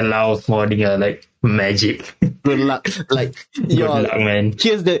Projekt even allows modding like magic. Good luck, like good luck, man.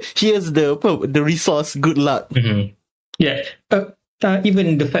 Here's the resource. Good luck. Mm-hmm. Yeah.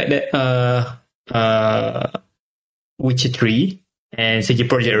 Even the fact that Witcher 3 and CD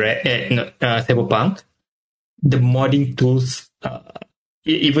Projekt Red, Cyberpunk, the modding tools,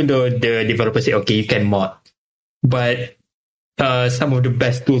 even though the developers say, okay, you can mod, but some of the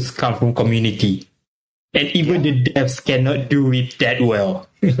best tools come from community. And even the devs cannot do it that well.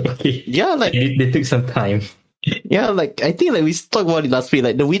 Okay. Yeah, like They took some time. yeah, like I think like we talked about it last week.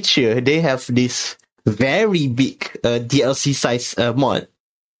 Like The Witcher, they have this very big DLC size mod,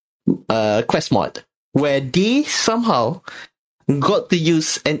 quest mod, where they somehow got to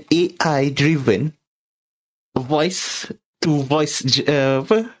use an AI driven voice to voice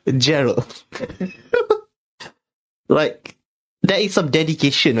Gerald. Like that is some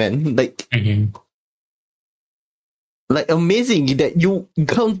dedication, man. Like amazing that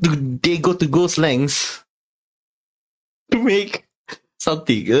they go to ghost lengths to make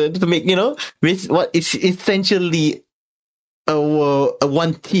something, to make, with what is essentially a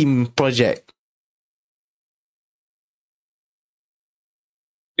one team project.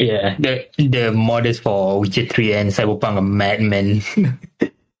 Yeah, the modders for Witcher 3 and Cyberpunk are madmen.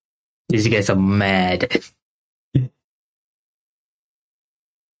 These guys are mad.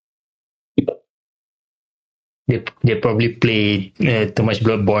 They probably play too much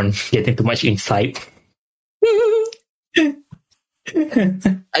Bloodborne, getting too much insight.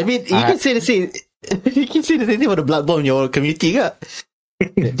 I mean, you can say the same. You can say the same thing about the Bloodborne in your community, ka?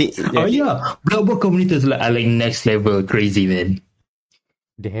 Bloodborne communities are like next level crazy, man.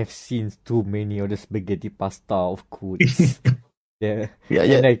 They have seen too many of the spaghetti pasta of codes. And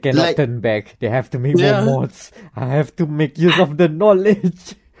I cannot turn back. They have to make more mods. I have to make use of the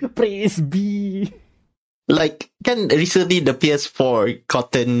knowledge. Praise be. Like, recently the PS4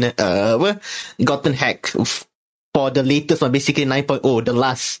 gotten hacked for the latest one, basically 9.0, the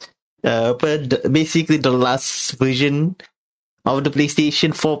last, basically the last version of the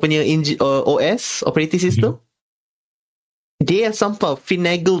PlayStation 4 punya OS, operating system. They have somehow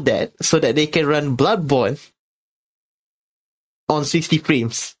finagled that so that they can run Bloodborne on 60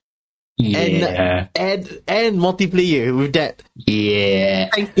 frames. Yeah. And multiplayer with that. Yeah.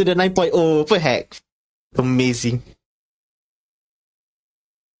 Thanks to the 9.0 per hack. Amazing.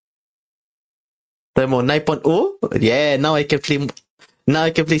 Time on 9.0. Yeah, now I can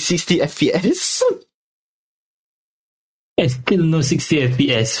play 60 FPS. I still no 60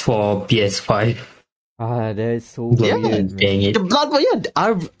 FPS for PS5. That is so weird. Dang it. The Bloodborne,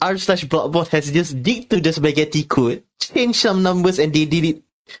 r/Bloodborne has just digged to the spaghetti code, changed some numbers, and they did it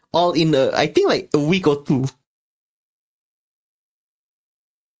all in I think like a week or two.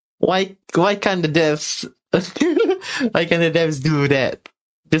 Why can't the devs do that?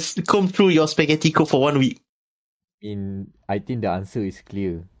 Just comb through your spaghetti code for 1 week. I think the answer is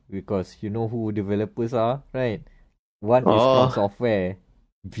clear because you know who developers are, right? One is From Software,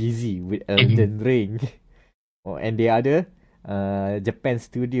 busy with Elden Ring, and the other, Japan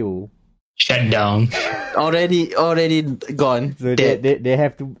Studio, shut down. Already gone. So they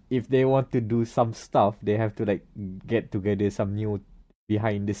have to, if they want to do some stuff, they have to like get together some new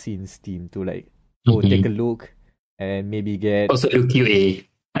behind the scenes team to like take a look and maybe get also do QA.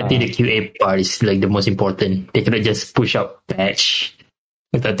 I think the QA part is like the most important. They cannot just push out patch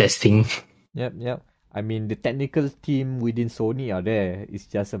without testing. Yep. I mean, the technical team within Sony are there. It's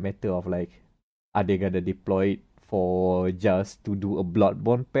just a matter of like, are they gonna deploy it for just to do a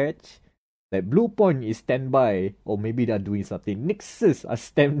Bloodborne patch? Like Bluepoint is standby, or maybe they're doing something. Nixus are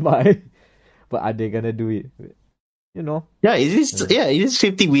standby, but are they gonna do it? You know? Yeah, it is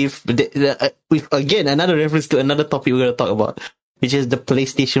 50 with again another reference to another topic we're gonna talk about, which is the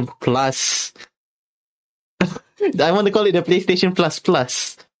PlayStation Plus. I want to call it the PlayStation Plus.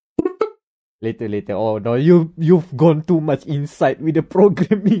 Later. Oh no, you've gone too much insight with the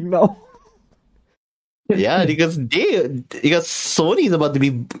programming now. Yeah, because Sony is about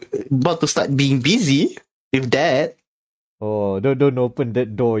to start being busy with that. Oh, don't open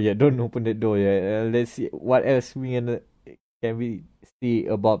that door yet. Let's see what else can we see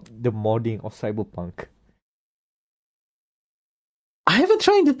about the modding of Cyberpunk. I haven't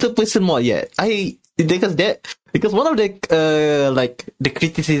tried the third-person mod yet. Because one of the the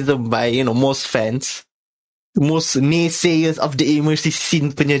criticism by most fans, most naysayers of the immersive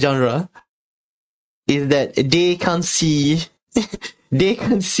scene punya genre, is that they can't see their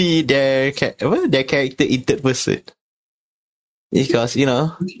character in third person. Because,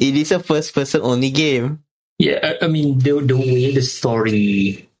 it is a first-person only game. Yeah, I mean, the way the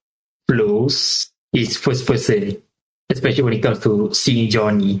story flows is first-person, especially when it comes to seeing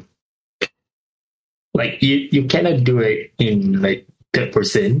Johnny. Like, you cannot do it in, like,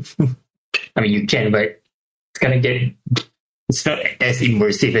 third-person. I mean, you can, but it's not as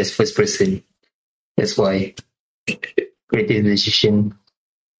immersive as first-person. That's why. greatest decision.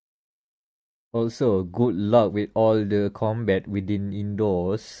 Also, good luck with all the combat within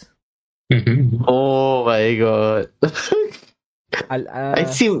indoors. Mhm. Oh my god. I'll,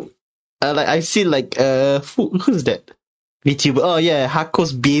 I've seen like who's that? VTuber. Oh yeah,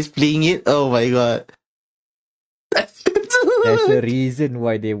 Hako's base playing it. Oh my god. There's a reason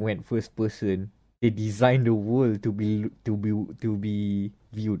why they went first person. They designed the world to be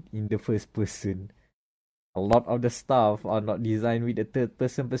viewed in the first person. A lot of the stuff are not designed with a third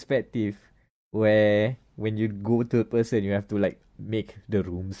person perspective, where when you go third person, you have to like make the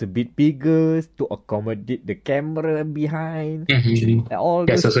rooms a bit bigger to accommodate the camera behind. Mhm. All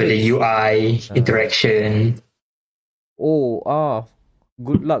There's those also the tricks. UI interaction.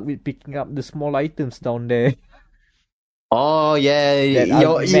 Good luck with picking up the small items down there Oh yeah, that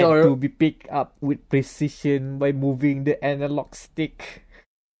are meant your to be picked up with precision by moving the analog stick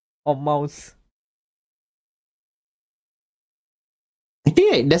or mouse. I think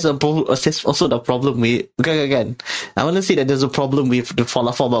like, there's also the problem with again. I want to say that there's a problem with the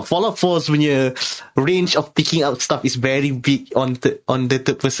Fallout 4, but Fallout 4's punya range of picking up stuff is very big on the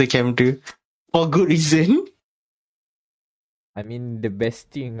third person camera for good reason. I mean, the best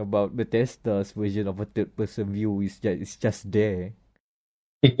thing about Bethesda's version of a third person view is it's just there.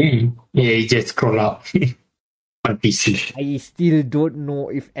 Mhm. Yeah, you just scroll up on PC. I still don't know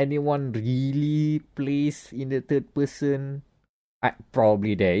if anyone really plays in the third person.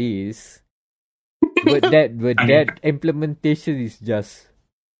 Probably there is, but that implementation is just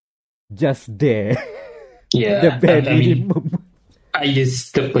there. Yeah, The bare I mean, minimum. I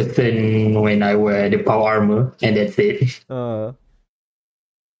use the person when I wear the power armor, and that's it. I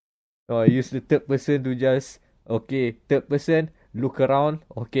use the third person to just third person look around.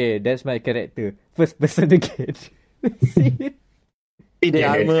 Okay, that's my character. First person again. See it? The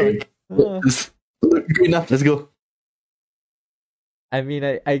Yeah, armor. Good enough. Let's go. I mean,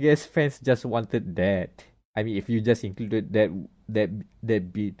 I guess fans just wanted that. I mean, if you just included that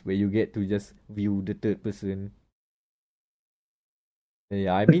bit where you get to just view the third person.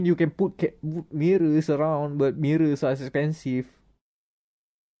 Yeah, I mean, you can put mirrors around, but mirrors are expensive.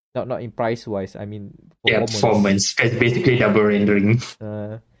 Not in price wise. I mean, performance. It's basically double rendering.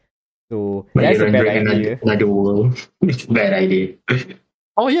 So But that's you're a bad rendering idea. another world. It's a bad idea.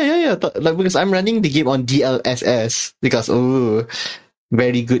 Oh yeah. Like because I'm running the game on DLSS because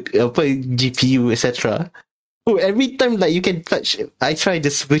very good GPU etc. Oh, every time like you can touch, I try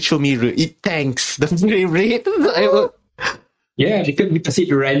this virtual mirror. It tanks the frame rate. Yeah, because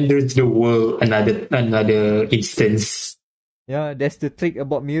it renders the world another instance. Yeah, that's the trick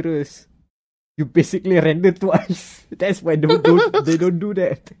about mirrors. You basically render twice. That's why they don't do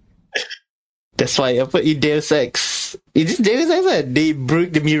that. That's why in Deus Ex, is this Deus Ex? They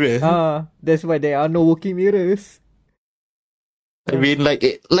broke the mirror. That's why there are no working mirrors. I mean, like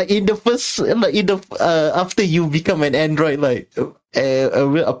in the first, after you become an android, like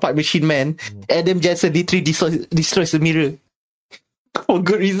a part machine man, Adam Jensen literally destroys the mirror for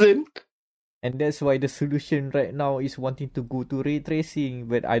good reason. And that's why the solution right now is wanting to go to ray tracing,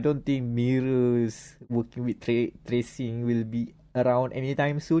 but I don't think mirrors working with tracing will be around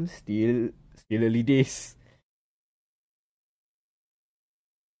anytime soon. Still early days.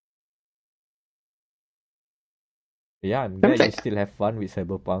 Yeah, I'm glad you still have fun with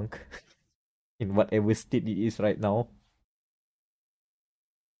Cyberpunk in whatever state it is right now.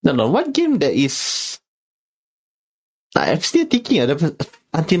 No. What game that is? I'm still thinking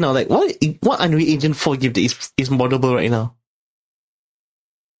until now. Like what Unreal Engine 4 game that is moddable right now?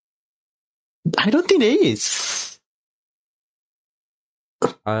 I don't think there is.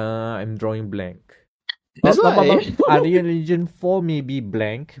 I'm drawing blank. That's why. Unreal Engine 4 may be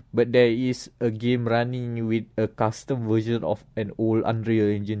blank, but there is a game running with a custom version of an old Unreal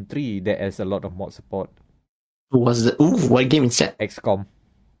Engine 3 that has a lot of mod support. What game is that? XCOM.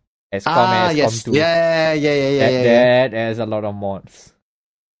 XCOM yes. 2. Yeah. That has a lot of mods.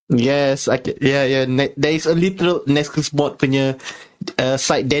 Yes, yeah. There is a literal Nexus mod punya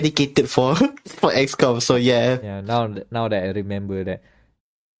site dedicated for XCOM. So yeah. Yeah. Now that I remember that,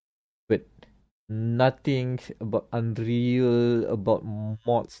 but nothing about Unreal about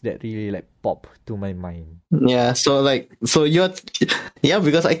mods that really like pop to my mind. Yeah. So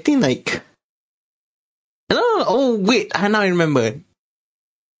because I think like no. Oh wait, now I remember.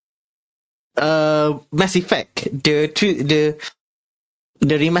 Mass Effect, the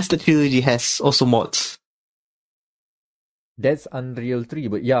remastered trilogy has also mods. That's Unreal 3,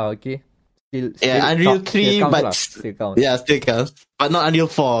 but yeah, okay. Still Unreal 3, but still counts. Yeah, still counts. But not Unreal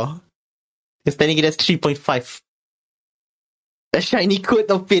 4. Because technically that's 3.5. A shiny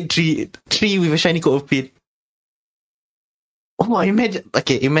coat of paint, 3 with a shiny coat of paint. Oh, imagine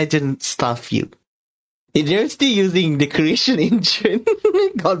Starfield. They're still using the creation engine.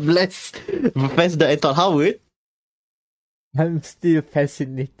 God bless Bethesda and Todd Howard. I'm still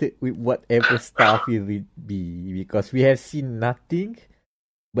fascinated with whatever Starfield will be because we have seen nothing.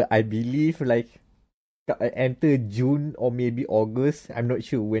 But I believe like enter June or maybe August. I'm not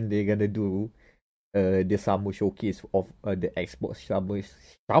sure when they're gonna do the summer showcase of the Xbox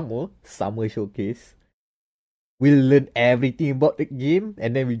summer showcase. We'll learn everything about the game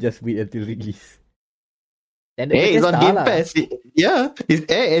and then we just wait until release. And Hey, it's on Game Pass. Yeah,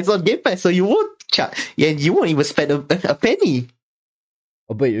 it's on Game Pass, so you won't you won't even spend a penny.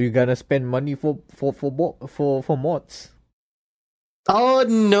 Oh, but you're gonna spend money for mods. Oh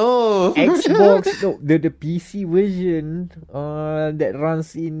no! Xbox, no, the PC version that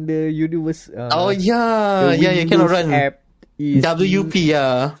runs in the universe. You cannot run app is WP.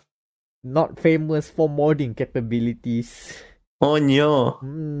 Yeah, not famous for modding capabilities. Oh no!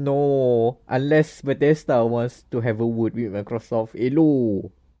 No, unless Bethesda wants to have a word with Microsoft.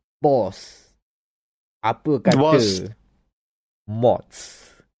 Hello, boss. Apa kata? Boss. Mods.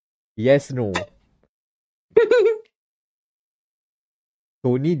 Yes, no.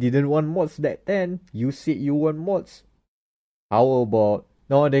 Sony didn't want mods that then. You said you want mods. How about...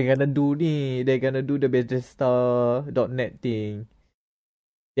 No, they're gonna do the Bethesda.net thing.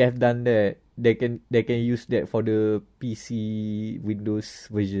 They have done that. They can use that for the PC Windows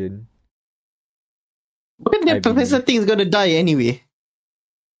version. But the Bethesda thing is gonna die anyway.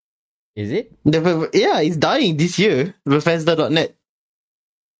 Is it? It's dying this year. Bethesda.net.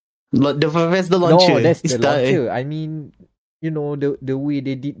 The Bethesda launcher. No, that's the dying. launcher. I mean, you know, the way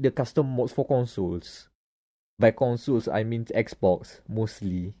they did the custom mods for consoles. By consoles, I mean Xbox,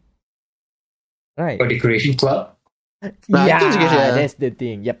 mostly. Right. For the Creation Club? Yeah, that's the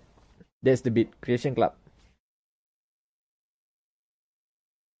thing. Yep. That's the bit. Creation Club.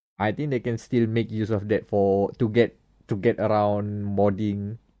 I think they can still make use of that to get around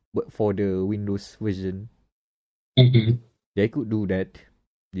modding for the Windows version. Mm-hmm. They could do that.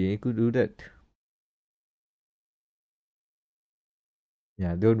 Yeah,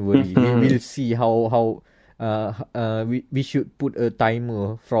 don't worry. We will see how we should put a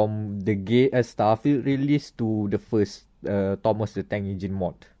timer from the Starfield release to the first Thomas the Tank Engine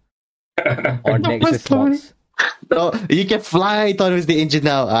mod. Or Nexus mods. No, you can fly Thomas the Engine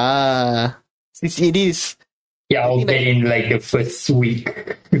now. Since it is. Yeah, I'll get in like the first week.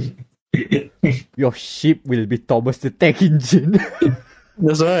 Your ship will be Thomas the Tank Engine.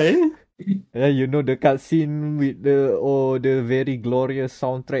 That's right. You know the cutscene with the very glorious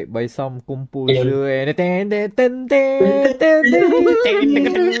soundtrack by some composer and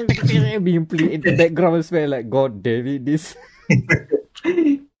being played in the background as well. Like, God damn it, this.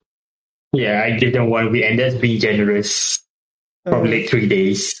 Yeah, I didn't want to be, and that's being generous. Probably 3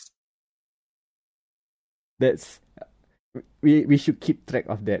 days. That's we should keep track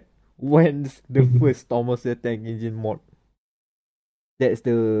of that. When's the first Thomas the Tank Engine mod? That's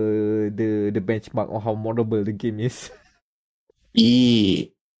the benchmark of how moddable the game is. Yeah.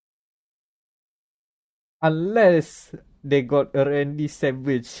 Unless they got a Randy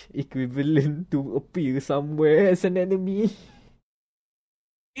Savage equivalent to appear somewhere as an enemy.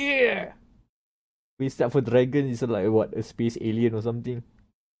 Yeah. We start for Dragon is like what, a space alien or something?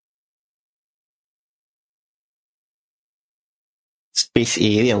 Space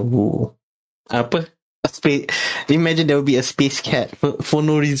alien. Ooh. Apa? Imagine there will be a space cat for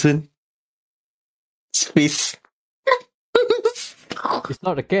no reason. Space. It's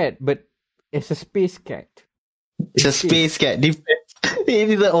not a cat, but it's a space cat. It's a space cat. It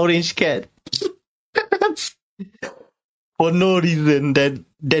is an orange cat. For no reason than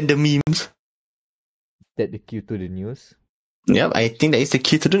the memes. That the cue to the news? Yep, I think that is the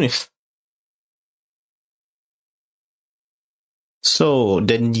cue to the news. So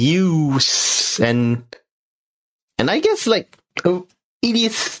the news and I guess like it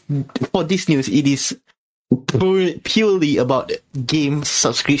is for this news, it is purely about game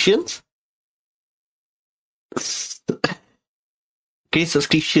subscriptions. Game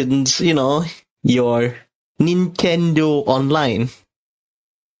subscriptions, you know, your Nintendo Online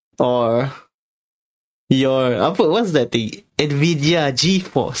or your what's that thing? Nvidia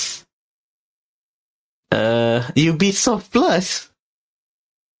GeForce, Ubisoft Plus.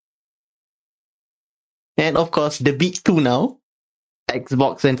 And of course, the big two now,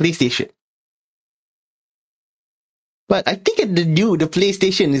 Xbox and PlayStation. But I think the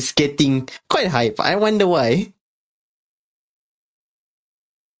PlayStation is getting quite hype. I wonder why.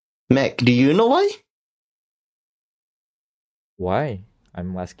 Meck, do you know why? Why?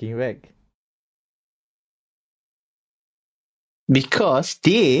 I'm asking back. because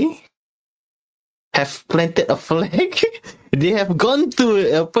they have planted a flag. They have gone to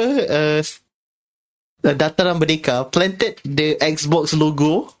Dataran Merdeka, planted the Xbox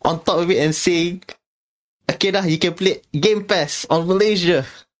logo on top of it and saying, okay dah, you can play Game Pass on Malaysia.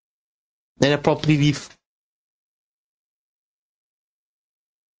 Then I properly leave.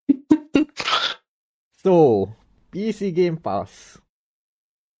 So, PC Game Pass.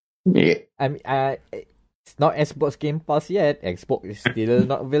 Yeah. I mean, it's not Xbox Game Pass yet. Xbox is still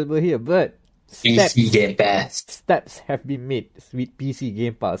not available here, but PC Game Pass. steps have been made with PC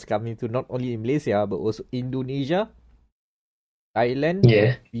Game Pass coming to not only in Malaysia but also Indonesia, Thailand,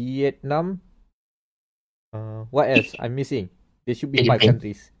 Yeah. Vietnam. What else? I'm missing. There should be 5 Philippines.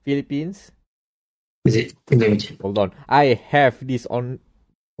 countries. Philippines. Is it? Let me check. Hold on. I have this on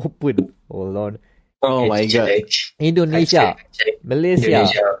open. Hold on. Oh my god. Indonesia, Check. Malaysia,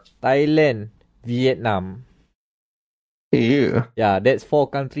 Indonesia. Thailand, Vietnam. Yeah. Yeah, that's 4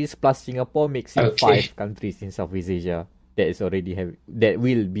 countries plus Singapore makes it Okay. 5 countries in Southeast Asia that is already that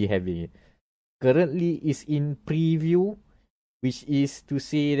will be having it. Currently is in preview, which is to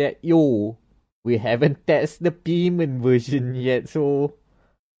say that we haven't tested the payment version yet, so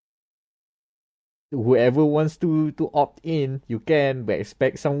whoever wants to opt in, you can, but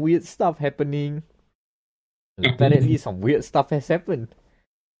expect some weird stuff happening. Apparently some weird stuff has happened.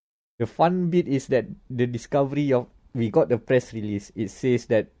 The fun bit is that the discovery of we got the press release. It says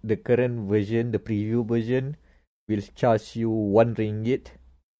that the current version, the preview version, will charge you RM1.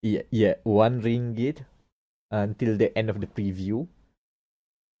 Yeah, RM1 until the end of the preview.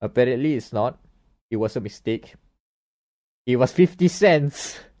 Apparently it's not. It was a mistake. It was 50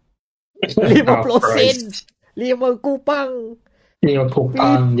 cents. 50 Oh, sen. 5 kupang. 5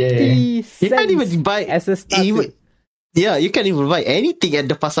 kupang, 50 yeah. You can't cents even buy as a starter. you can't even buy anything at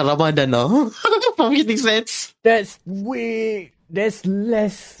the Pasar Ramadan now. For 50 cents. That's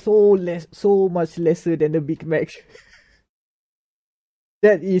so much lesser than the Big Mac.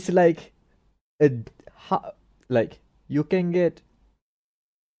 That is like you can get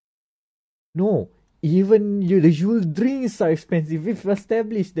even the usual drinks are expensive. We've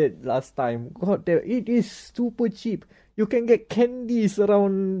established that last time. God damn, it is super cheap. You can get candies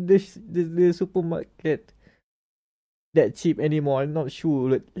around the supermarket that cheap anymore. I'm not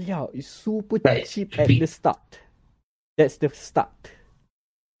sure. Yeah, it's super Right. cheap at the start. That's the start.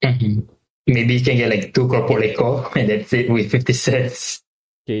 Mhm. Maybe you can get like 2 keropok lekor and that's it with 50 cents.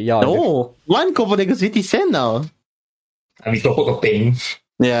 Okay, yeah. No, one Kopo is 50 cents now. I mean, keropok keping.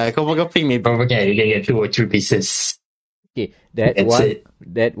 Yeah, Kopo Keping maybe. Probably you can get 2 or 3 pieces. Okay, that That's one it.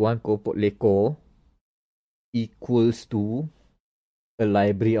 that one kopok lekor equals to a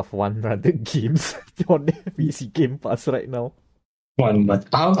library of 100 games on the PC Game Pass right now. 1 month.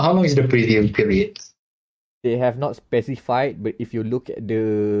 How long is the preview period? They have not specified, but if you look at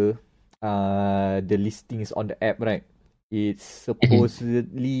the listings on the app, right, it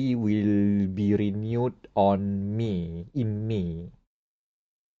supposedly will be renewed in May.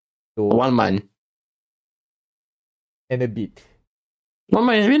 So 1 month. and a bit. 1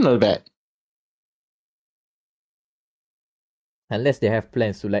 month is really not bad. Unless they have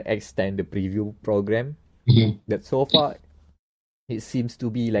plans to extend the preview program. Mhm. That so far it seems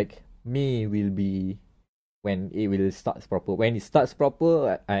to be like May will be when it will start proper. When it starts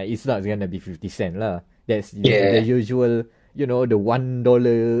proper, it's not gonna be 50 cents lah. That's the usual, the $1.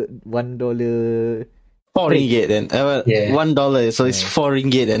 RM4 then. Yeah. $1, so it's Yeah.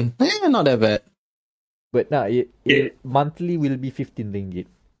 RM4 then. Not that bad. But now it Yeah. monthly will be 15 ringgit.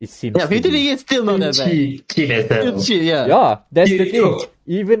 It seems. Yeah, to be. RM50 is still not that bad. Cheap as hell. Still cheap, yeah. Yeah, that's the You- thing.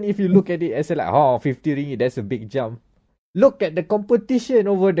 Even if you look at it as 50 ringgit, that's a big jump. Look at the competition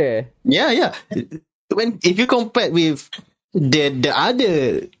over there. Yeah. If you compare with the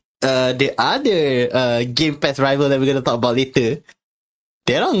other Game Pass rival that we're gonna talk about later,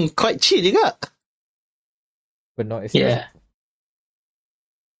 they're on quite cheap juga. But not as Yeah.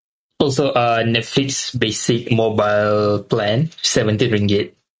 Also, Netflix basic mobile plan, 70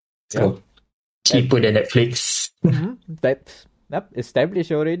 ringgit. So, cheaper than Netflix. That's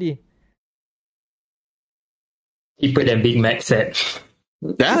established already. Cheaper than Big Mac set.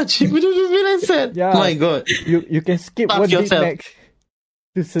 Yeah, cheaper than I said. Yeah. My god. You can skip Starve one Big yourself. Mac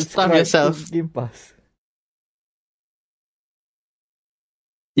to subscribe yourself. to Game Pass.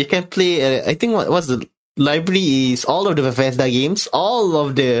 You can play, I think what's the library is all of the Bethesda games, all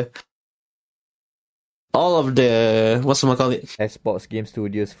of the whatchamacallit? Xbox Game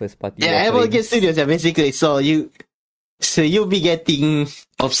Studios first party. Yeah, Apple offerings. Game Studios, yeah, basically. So you'll be getting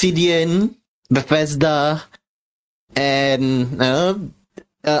Obsidian, Bethesda, and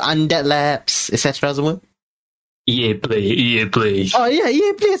Undead Labs, etc. semua. EA Play, EA Play. Oh yeah,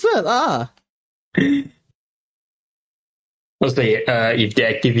 EA Play as well. Also, if the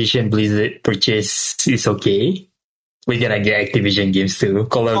Activision Blizzard purchase is okay, we're gonna get Activision games too.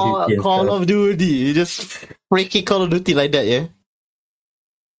 Call of Duty and Call stuff. of Duty, just freaking Call of Duty like that, yeah.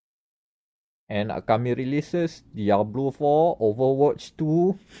 And upcoming releases: Diablo 4, Overwatch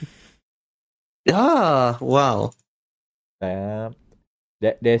 2. Wow.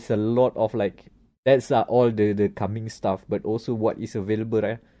 There's a lot of like, that's all the coming stuff, but also what is available,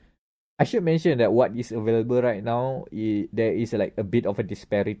 right? I should mention that what is available right now, there is like a bit of a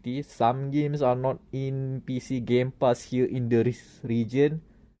disparity. Some games are not in PC Game Pass here in the region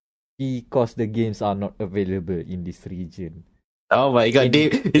because the games are not available in this region. Oh my god, they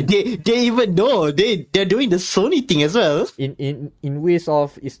even know they're doing the Sony thing as well. In ways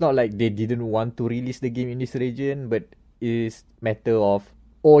of, it's not like they didn't want to release the game in this region, but it's matter of,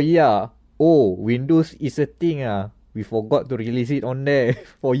 Windows is a thing. We forgot to release it on there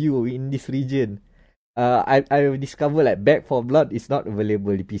for you in this region. I discovered like Back 4 Blood is not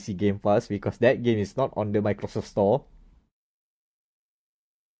available in PC Game Pass because that game is not on the Microsoft Store.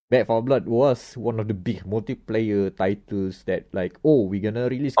 Back 4 Blood was one of the big multiplayer titles that like, we're gonna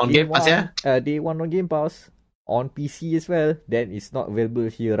release on Game Pass, day one on Game Pass on PC as well. Then it's not available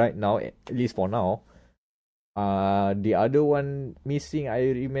here right now, at least for now. The other one missing,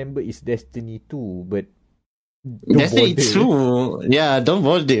 I remember, is Destiny 2, but Destiny 2, yeah, don't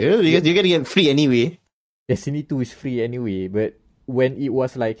bother because you're gonna get free anyway. Destiny 2 is free anyway, but when it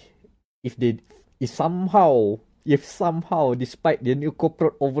was like, if somehow, despite the new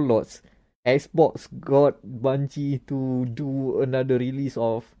corporate overlords, Xbox got Bungie to do another release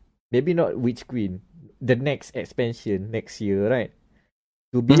of, maybe not Witch Queen, the next expansion next year, right?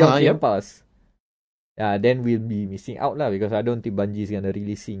 To be on Game Pass. Then we'll be missing out lah, because I don't think Bungie is gonna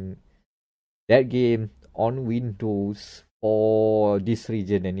releasing that game on Windows or this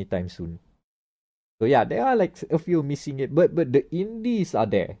region anytime soon. So yeah, there are like a few missing it, but the indies are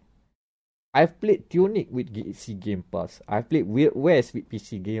there. I've played Tunic with PC Game Pass. I've played Weird West with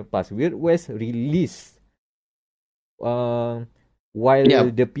PC Game Pass. Weird West released while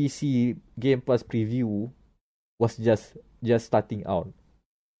the PC Game Pass preview was just starting out.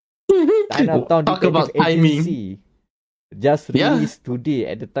 Chinatown Talk about Agency just released today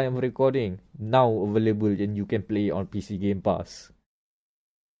at the time of recording. Now available and you can play on PC Game Pass.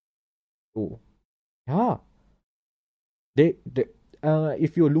 Oh, yeah.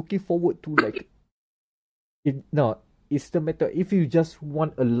 If you're looking forward to like, it's the matter. If you just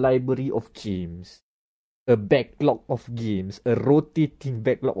want a library of games, a backlog of games, a rotating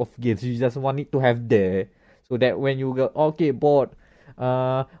backlog of games, you just want it to have there, so that when you go, okay, bored,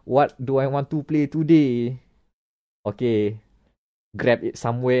 what do I want to play today? Okay, grab it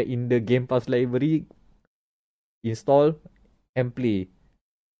somewhere in the Game Pass library, install, and play.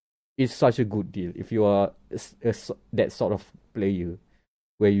 It's such a good deal if you are that sort of player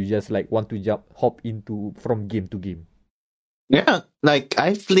where you just like want to hop into from game to game. Yeah, like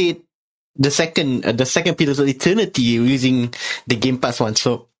I played the second Pillars of Eternity using the Game Pass one,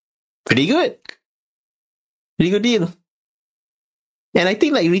 so pretty good deal. And I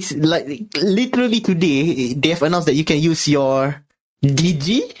think like literally today they have announced that you can use your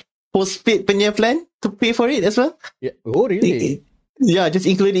DG postpaid punya plan to pay for it as well. Yeah. Oh really? Yeah, just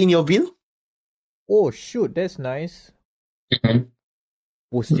include it in your bill. Oh shoot, that's nice. Mm-hmm.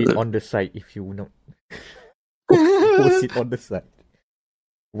 Post it on the site if you know. Post it on the site.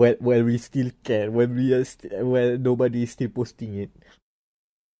 Well, we still can. When we are nobody is still posting it.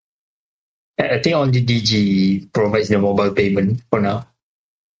 I think only DG provides the mobile payment for now.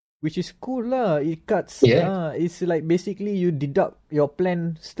 Which is cool lah. It cuts. Yeah. It's like basically you deduct your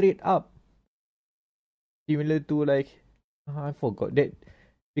plan straight up. Similar to like, I forgot that.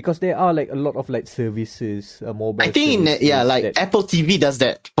 Because there are like a lot of like services, mobile. I think like Apple TV does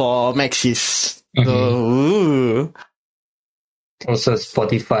that for Maxis. Mm-hmm. So, also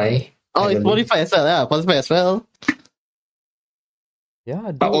Spotify. Oh, it's Spotify as well. Yeah, Spotify as well.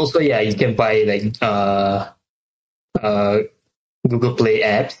 Yeah, but also you can buy like Google Play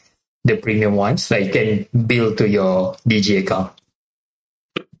apps, the premium ones, like you can bill to your DG account.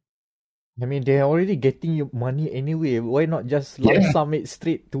 I mean, they're already getting you money anyway. Why not just lump sum it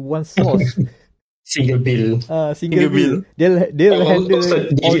straight to one source? Single bill. Single bill. They'll handle also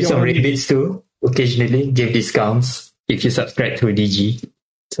all give you some money. rebates too. Occasionally give discounts if you subscribe to DG.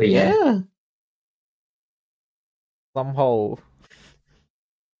 So yeah. Somehow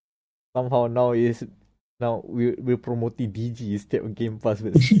now we're promoting DG instead of Game Pass,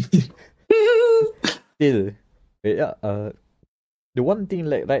 but still, the one thing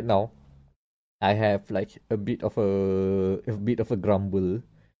like right now, I have like a bit of a grumble.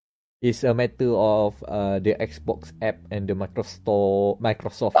 It's a matter of the Xbox app and the Microsoft Store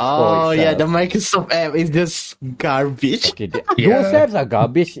Oh yeah, the itself. Microsoft app is just garbage. Okay, Yeah. those apps are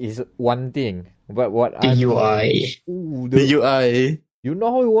garbage is one thing, but what The UI. The UI. you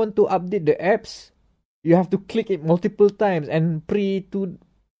know how you want to update the apps? You have to click it multiple times and pray to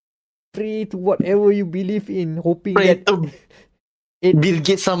whatever you believe in, hoping Pray that to Bill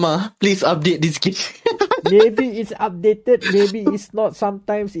Gates sama, please update this game. maybe it's updated, maybe it's not.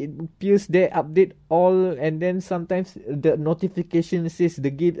 Sometimes it appears there update all, and then sometimes the notification says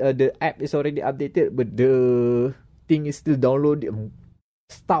the app is already updated, but the thing is still downloaded.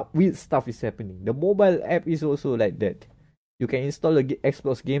 Weird stuff is happening. The mobile app is also like that. You can install the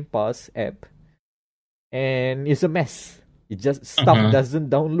Xbox Game Pass app, and it's a mess. It just stuff doesn't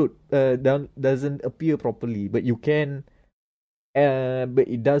download, doesn't appear properly. But you can, but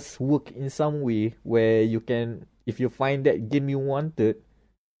it does work in some way where you can, if you find that game you wanted,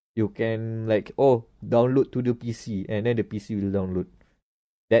 you can like download to the PC, and then the PC will download.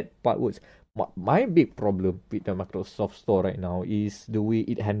 That part works. My big problem with the Microsoft Store right now is the way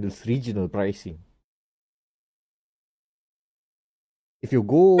it handles regional pricing. If you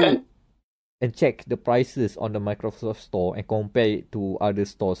go and check the prices on the Microsoft Store and compare it to other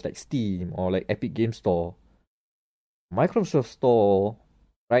stores like Steam or like Epic Game Store, Microsoft Store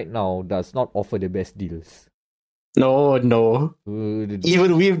right now does not offer the best deals. No.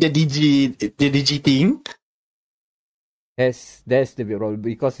 Even with the DG thing. That's the big problem,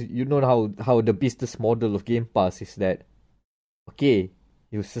 because you know how the business model of Game Pass is that, okay,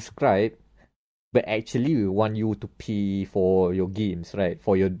 you subscribe, but actually we want you to pay for your games, right?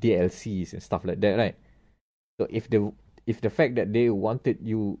 For your DLCs and stuff like that, right? So if the fact that they wanted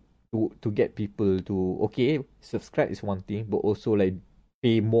you to get people to, okay, subscribe is one thing, but also like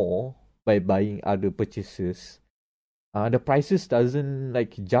pay more by buying other purchases, the prices doesn't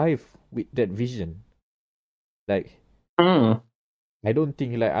like jive with that vision. Like, I don't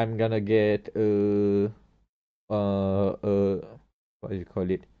think like I'm gonna get what do you call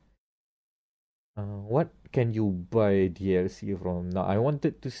it? What can you buy DLC from now? I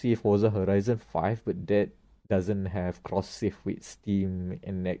wanted to see Forza Horizon 5, but that doesn't have cross save with Steam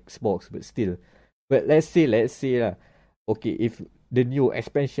and Xbox, but still. But let's say okay, if the new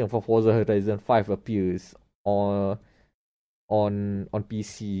expansion for Forza Horizon 5 appears on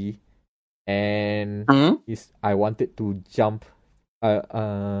PC, and I wanted to jump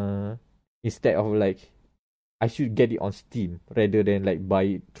instead of like, I should get it on Steam rather than like buy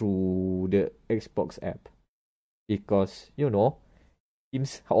it through the Xbox app, because Steam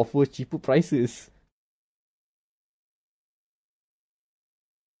offers cheaper prices.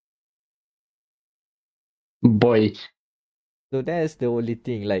 Boy. So that's the only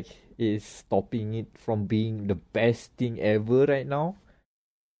thing like is stopping it from being the best thing ever right now.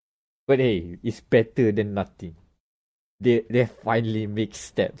 But hey, it's better than nothing. They finally make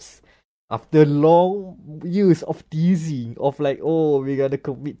steps. After long years of teasing, of like, we're gonna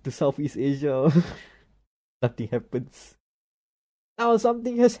commit to Southeast Asia, nothing happens. Now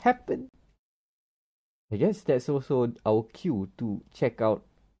something has happened. I guess that's also our cue to check out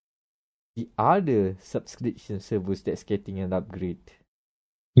the other subscription service that's getting an upgrade.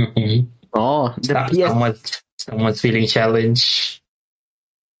 Oh, Someone's feeling challenged.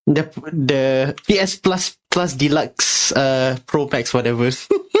 The PS Plus Deluxe Pro Max whatever.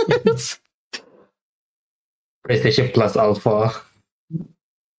 PlayStation Plus Alpha.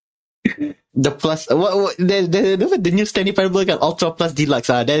 The plus what the new Stanley Parable kan Ultra Plus Deluxe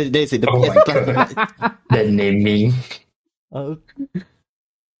that is it. The Oh PS my Plus. god. The naming.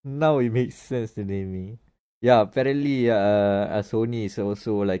 Now it makes sense, the naming. Yeah, apparently Sony is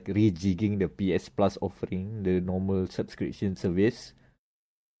also like rejigging the PS Plus offering, the normal subscription service.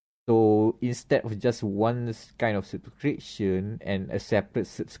 So instead of just one kind of subscription and a separate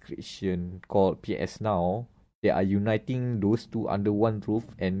subscription called PS Now, they are uniting those two under one roof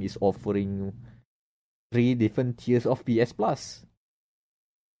and is offering 3 different tiers of PS Plus.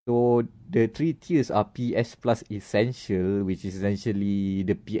 So the 3 tiers are PS Plus Essential, which is essentially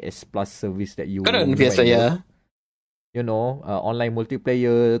the PS Plus service that you PS, online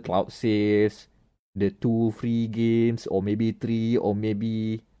multiplayer, cloud saves, the 2 free games, or maybe 3, or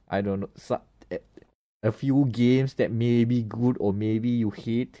maybe I don't know, a few games that may be good or maybe you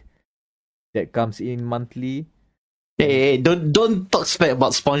hate, that comes in monthly. Hey, don't talk smack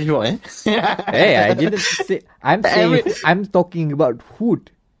about SpongeBob, eh? Hey, I didn't say. I'm talking about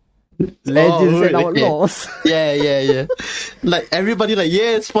food. Legends and Outlaws. Yeah. Like everybody like,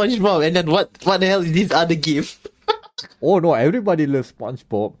 yeah, SpongeBob, and then what the hell is this other game? Oh no, everybody loves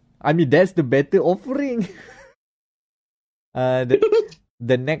SpongeBob. I mean, that's the better offering.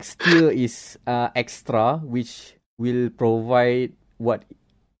 The next tier is extra, which will provide what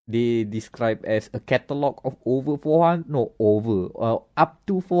they describe as a catalog of up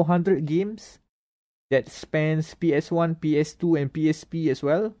to 400 games that spans PS1, PS2, and PSP as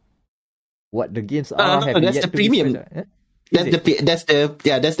well. What the games are? That's the premium. That's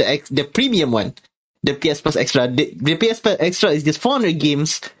the premium one. The PS Plus Extra. The PS Plus Extra is just 400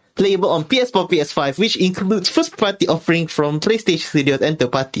 games playable on PS4, PS5, which includes first-party offering from PlayStation Studios and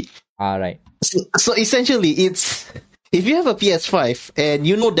third-party. Right. So essentially, it's if you have a PS5 and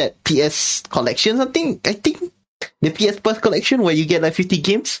you know that PS collection, I think the PS Plus collection where you get like 50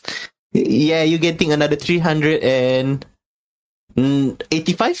 games, yeah, you're getting another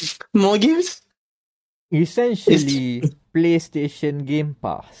 385 more games. Essentially, PlayStation Game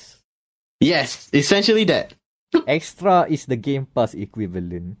Pass. Yes, essentially that. Extra is the Game Pass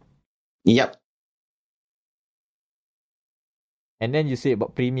equivalent. Yep. And then you say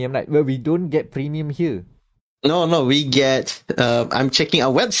about premium, right? Well, we don't get premium here. No, we get. I'm checking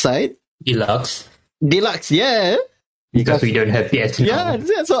our website. Deluxe, yeah. because we don't have PS now.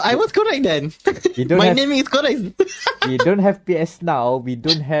 Yeah, so I was correct then. My naming is correct. We don't have PS now. We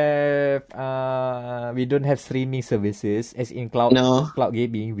don't have streaming services as in cloud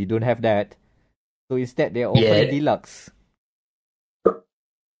gaming. We don't have that. So instead, they offer Deluxe,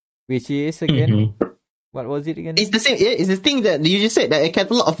 which is again, what was it again? It's the same. It's the thing that you just said, that a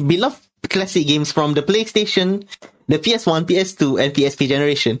catalog of beloved classic games from the PlayStation, the PS1, PS2, and PSP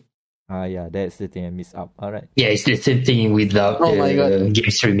generation. Yeah, that's the thing I missed out. All right. Yeah, it's the same thing without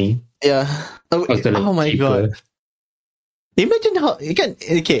game streaming. Yeah. Oh my god. Imagine how you can.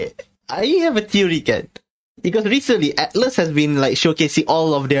 Okay, I have a theory, because recently Atlas has been like showcasing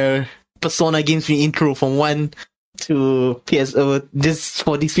all of their Persona games in intro from 1 to PS. Just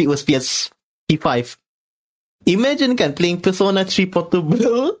for this week was PS5. Imagine playing Persona 3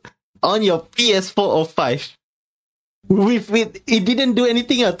 Portable on your PS4 or 5. With it didn't do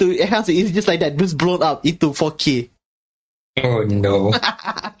anything to enhance it. It's just like that, just blown up into 4K. Oh no!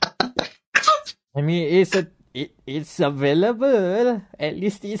 I mean, it's available. At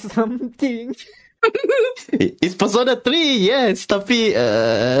least it's something. It's Persona 3, yes, tapi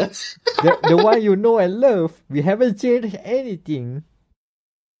the one you know and love. We haven't changed anything.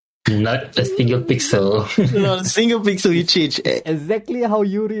 Not a single pixel. Not a single pixel you change. Exactly how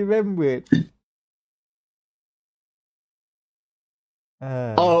you remembered.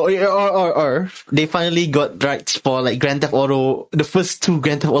 Or they finally got rights for like Grand Theft Auto, the first 2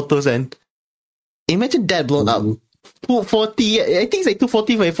 Grand Theft Autos, and imagine that blown up. 240, I think it's like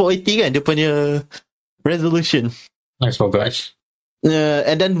 240 by 480 kan dia punya resolution. That's for gosh.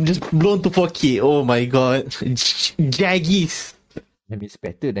 And then just blown to 4K. Oh my god. Jaggies. Maybe it's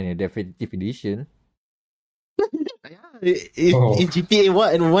better than a definitive edition. In GTA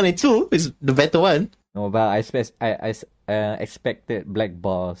 1 and 2 is the better one. No, but I expected black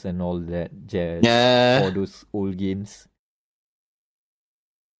bars and all that jazz for those old games.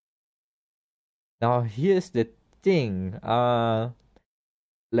 Now here's the thing.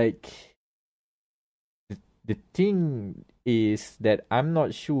 Like the thing is that I'm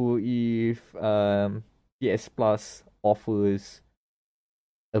not sure if PS Plus offers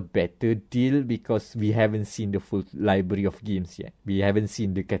a better deal because we haven't seen the full library of games yet. We haven't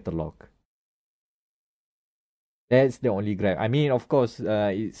seen the catalog. That's the only gripe. I mean, of course,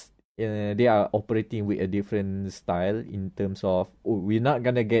 it's they are operating with a different style in terms of we're not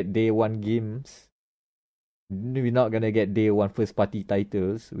gonna get day one games. We're not gonna get day one first party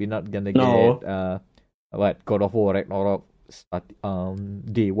titles. We're not gonna get God of War Ragnarok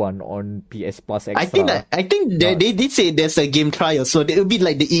day one on PS Plus Extra. I think they did say there's a game trial, so it will be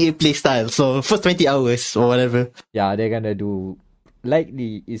like the EA Play style. So first 20 hours or whatever. Yeah, they're gonna do.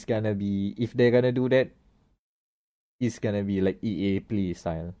 Likely, it's gonna be, if they're gonna do that, it's gonna be like EA Play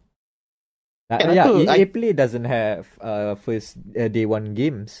style. EA Play doesn't have first day one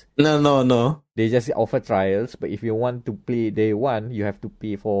games. No. They just offer trials, but if you want to play day one, you have to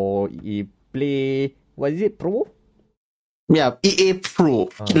pay for EA Play. What is it, Pro? Yeah, EA Pro.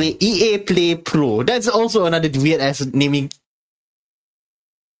 EA Play Pro. That's also another weird ass naming.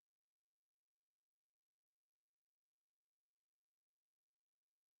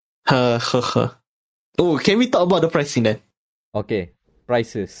 Oh, can we talk about the pricing then? Okay,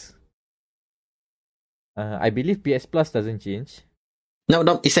 prices. I believe PS Plus doesn't change. No,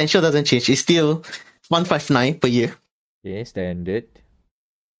 Essential doesn't change. It's still $159 per year. Okay, standard.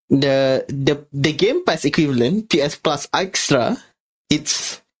 The Game Pass equivalent, PS Plus Extra,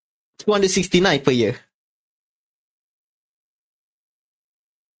 it's $269 per year.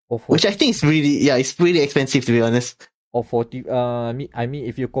 which I think is it's really expensive, to be honest. Or 40. I mean,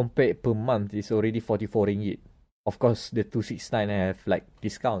 if you compare it per month, it's already 44 ringgit. Of course, the 269 have like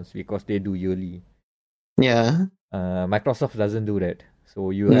discounts because they do yearly. Yeah. Microsoft doesn't do that.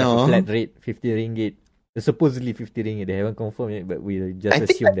 So you have a flat rate, 50 ringgit. Supposedly 50 ringgit. They haven't confirmed it, but we just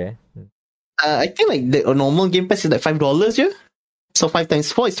assume there. I think like the normal Game Pass is like $5, yeah? So 5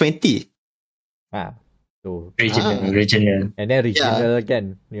 times 4 is 20. So regional. And then regional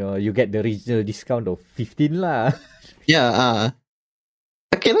again. You get the regional discount of 15 lah. Yeah.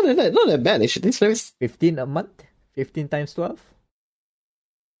 Okay, not that bad actually. 15 a month? 15 times 12?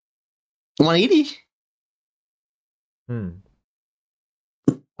 180.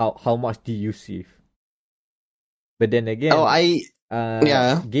 How much do you save? But then again,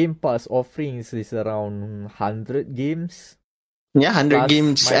 Game Pass offerings is around 100 games. Yeah, 100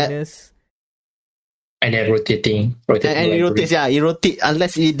 games minus. And then rotating. And it rotates, it rotates.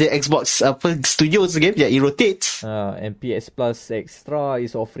 Unless the Xbox Studios game, it rotates. And PS Plus Extra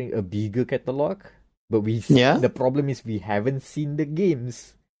is offering a bigger catalog. But the problem is we haven't seen the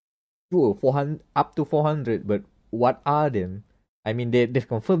games. Sure, 400, up to 400, but what are them? I mean, they've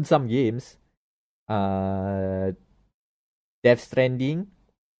confirmed some games. Death Stranding,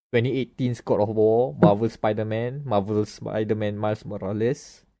 2018's God of War, Marvel Spider-Man Miles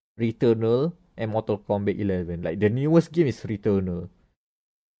Morales, Returnal, and Mortal Kombat 11. Like, the newest game is Returnal.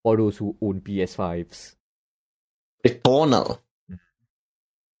 For those who own PS5s. Returnal.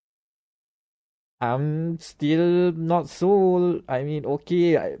 I'm still not sold. I mean,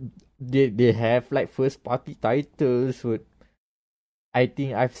 okay, they have like first party titles, but I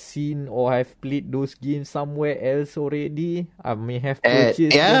think I've seen or I've played those games somewhere else already. I may have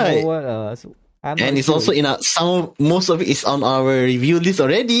purchased them or what. So and it's also in most of it is on our review list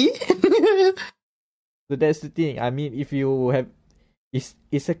already. So that's the thing. I mean, if you have, it's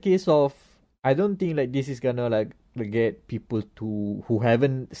a case of, I don't think like this is gonna like get people who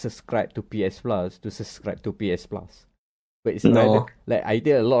haven't subscribed to PS Plus to subscribe to PS Plus. But it's like I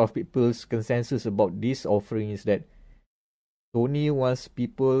think a lot of people's consensus about this offering is that Sony wants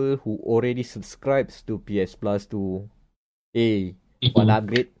people who already subscribes to PS Plus to want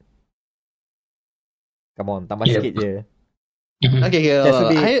upgrade. Come on, tambah sikit je. Okay,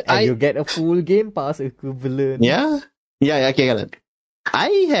 and you get a full Game Pass equivalent. Yeah, okay, Alan.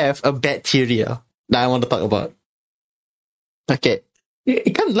 I have a bad theory that I want to talk about. Okay,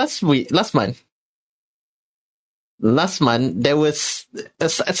 last month there was a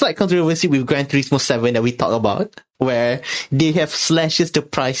slight controversy with Gran Turismo 7 that we talked about, where they have slashes the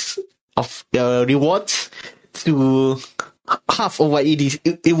price of the rewards to half of what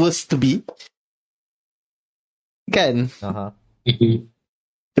it was to be. Kan?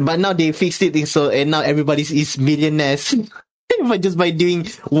 But now they fixed it, and now everybody is millionaires just by doing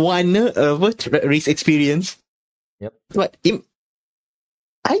one race experience. Yep. But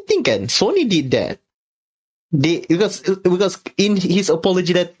I think Sony did that. Because in his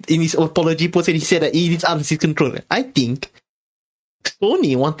apology post, he said that it is out of his control. I think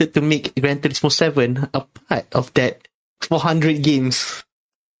Sony wanted to make Gran Turismo 7 a part of that 400 games.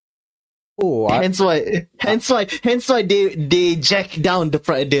 Hence why they jack down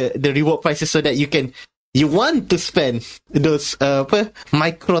the reward prices so that you want to spend those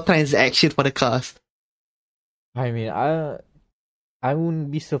microtransactions for the cars. I mean, I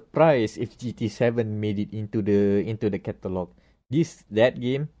wouldn't be surprised if GT7 made it into the catalog. That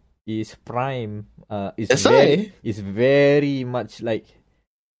game is prime. Is very much like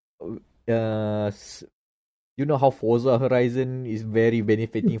you know how Forza Horizon is very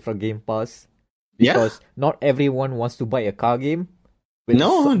benefiting from Game Pass because not everyone wants to buy a car game.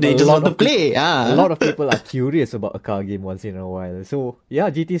 No, they just want to play. A lot of people are curious about a car game once in a while. So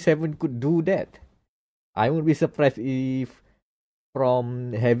GT7 could do that. I wouldn't be surprised if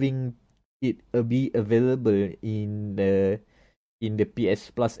from having it be available in the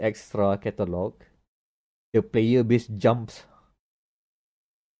PS Plus Extra catalog, the player base jumps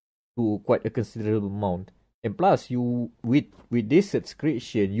to quite a considerable amount. And plus, you with this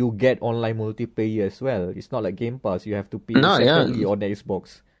subscription, you get online multiplayer as well. It's not like Game Pass; you have to pay separately on the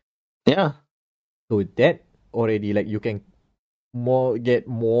Xbox. Yeah. So that already you can get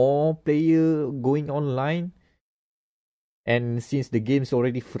more player going online. And since the game's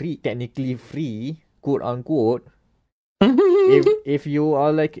already technically free, quote unquote, if you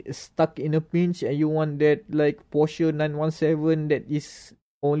are stuck in a pinch and you want that Porsche 917 that is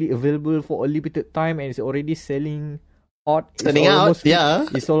only available for a limited time and it's already selling hot,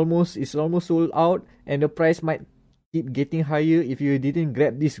 it's almost sold out, and the price might keep getting higher if you didn't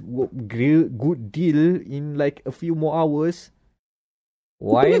grab this good deal in a few more hours.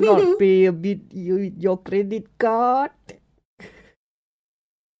 Why not pay a bit your credit card?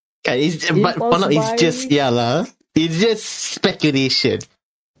 But for now, it's just, lah. It's just speculation.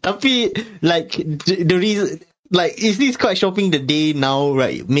 Tapi, like, the reason, like, is this quite shocking that they now,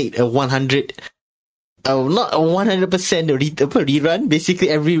 right, made a 100, not a 100% rerun. Basically,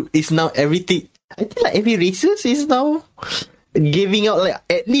 everything, I think like every racers is now giving out like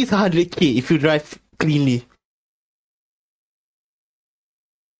at least 100k if you drive cleanly.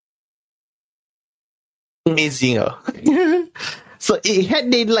 Amazing, So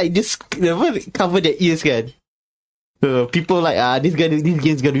had they like just cover their ears, kan? People like this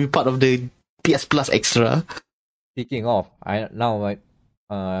game's gonna be part of the PS Plus Extra. Speaking of, now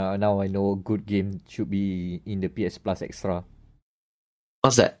I know a good game should be in the PS Plus Extra.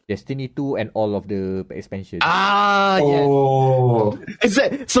 What's that? Destiny 2 and all of the expansions. Oh.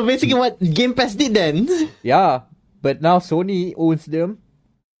 Yeah. So basically what Game Pass did then? Yeah, but now Sony owns them.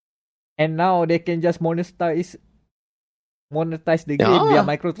 And now they can just monetize the game via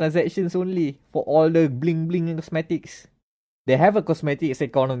microtransactions only for all the bling bling cosmetics. They have a cosmetics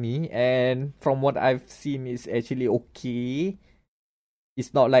economy, and from what I've seen, it's actually okay.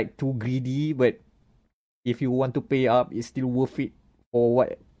 It's not like too greedy, but if you want to pay up, it's still worth it for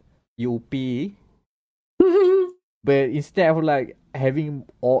what you pay. But instead of like having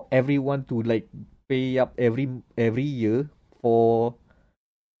everyone to like pay up every year for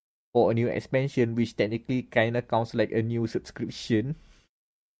a new expansion, which technically kind of counts like a new subscription,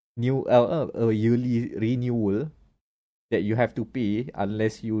 a yearly renewal that you have to pay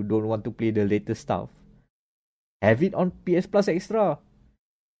unless you don't want to play the latest stuff. Have it on PS Plus Extra.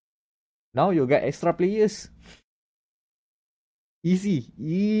 Now you got extra players.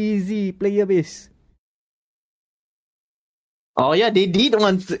 Easy player base. Oh yeah, they did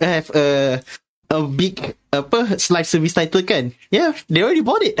want to have a big live service title, kan? Yeah, they already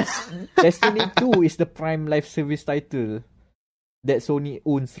bought it. Destiny 2 is the prime live service title that Sony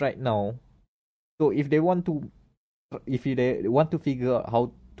owns right now. So if they want to figure out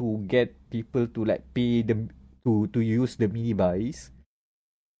how to get people to like pay them to use the mini buys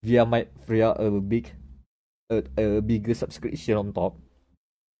via a bigger subscription on top,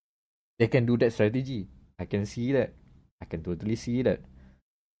 they can do that strategy. I can see that. I can totally see that.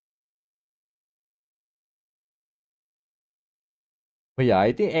 But yeah,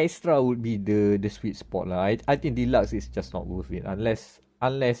 I think extra would be the sweet spot lah. I think deluxe is just not worth it unless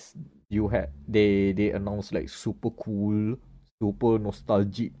you they announce like super cool, super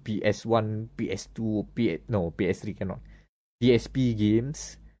nostalgic PS1, PS2, PS3 cannot. PSP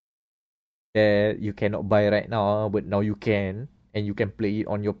games that you cannot buy right now, but now you can, and you can play it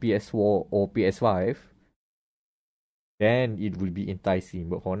on your PS4 or PS5. Then it will be enticing.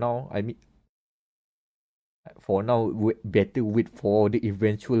 But for now, better wait for the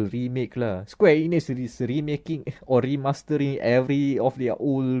eventual remake lah. Square Enix is remaking or remastering every of their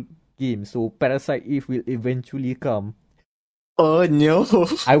old games, so Parasite Eve will eventually come. Oh no!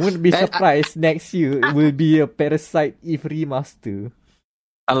 I wouldn't be surprised next year it will be a Parasite Eve remaster.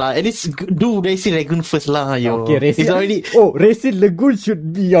 At least do Racing Lagoon first lah, yo. Okay, Racing Lagoon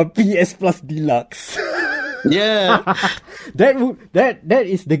should be your PS Plus Deluxe. Yeah. that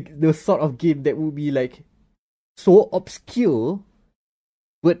is the sort of game that would be like so obscure,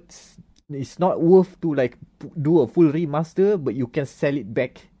 but it's not worth to like do a full remaster, but you can sell it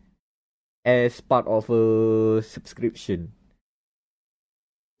back as part of a subscription.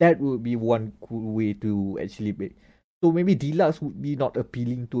 That would be one cool way to actually make. So maybe Deluxe would be not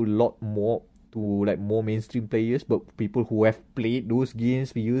appealing to a lot more, to like more mainstream players, but people who have played those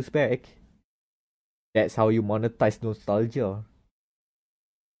games years back. That's how you monetize nostalgia.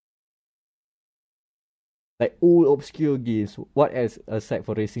 Like old obscure games. What else aside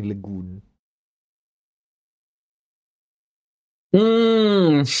for Racing Lagoon?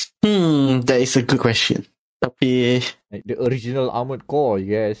 That is a good question. Tapi like the original Armored Core,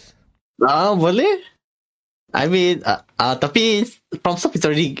 yes. Boleh. I mean, tapi FromSoft is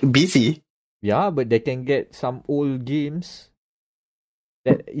already busy. Yeah, but they can get some old games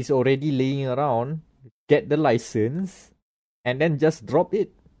that is already laying around, get the license, and then just drop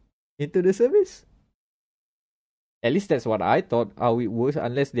it into the service. At least that's what I thought how it works,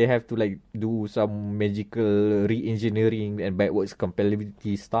 unless they have to like do some magical re-engineering and backwards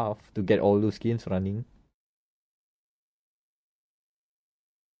compatibility stuff to get all those games running.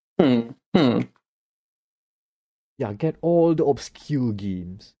 Yeah, get all the obscure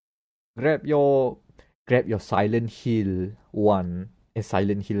games. Grab your Silent Hill 1 and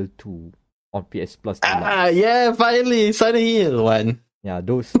Silent Hill 2 on PS Plus Deluxe. Yeah, finally, Silent Hill 1. Yeah,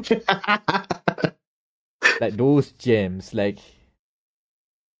 those like those gems, like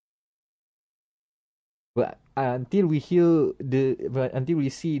But until we see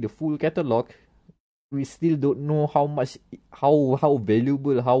the full catalog, we still don't know how much, how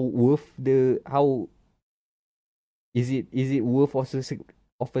valuable, how is it worth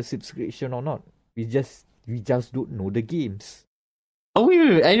of a subscription or not. We just don't know the games. Oh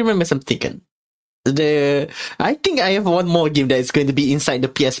wait, I remember something. Kan. I think I have one more game that is going to be inside the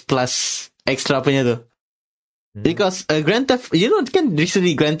PS Plus extra punya tu. Because Grand Theft,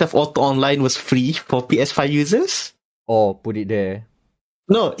 recently Grand Theft Auto Online was free for PS5 users. Oh, put it there.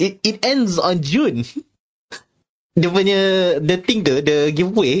 No, it ends on June. The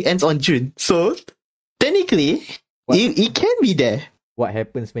giveaway ends on June. So technically, it can be there. What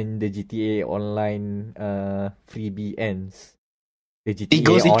happens when the GTA Online freebie ends? The It GTA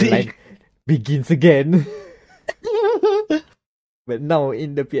goes into Online begins again. But now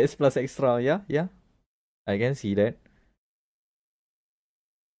in the PS Plus Extra, yeah, I can see that.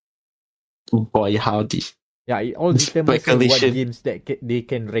 Boy, howdy. Yeah, it all determines on what Speculation. games that they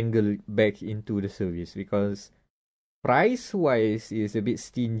can wrangle back into the service, because price-wise is a bit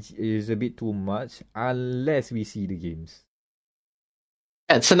stingy, is a bit too much unless we see the games.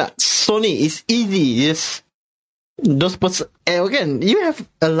 And so that Sony is easy. Just those again, you have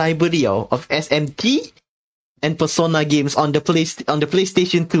a library of SMT and Persona games on the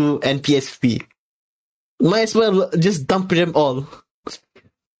PlayStation 2 and PSP. Might as well just dump them all.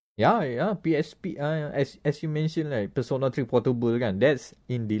 Yeah, PSP. As you mentioned, like Persona 3 Portable, kan, that's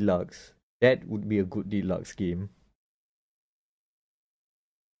in deluxe. That would be a good deluxe game.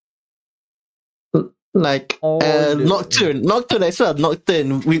 Like Nocturne as well.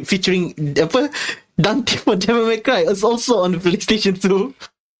 Nocturne featuring Dante for Devil May Cry is also on the PlayStation 2.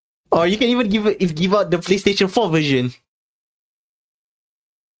 Or you can even give out the PlayStation 4 version.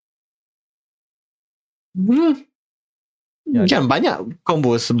 Yeah, banyak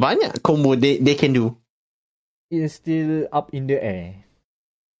combo they can do. It's still up in the air,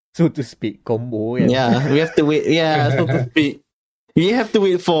 so to speak, combo. Yeah, we have to wait. Yeah, so to speak. We have to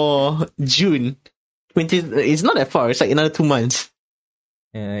wait for June. It's not that far. It's like another 2 months.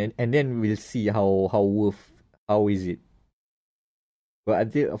 And then we'll see how is it.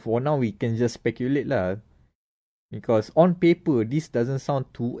 But for now, we can just speculate lah. Because on paper, this doesn't sound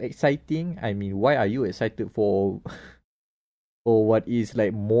too exciting. I mean, why are you excited for what is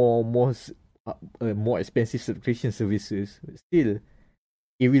like more expensive subscription services? But still,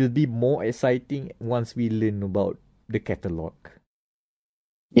 it will be more exciting once we learn about the catalog.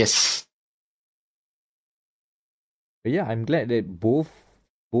 Yes. But yeah, I'm glad that both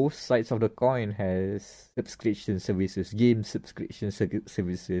sides of the coin has subscription services, game subscription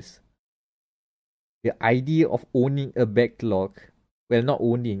services. The idea of owning a backlog, well, not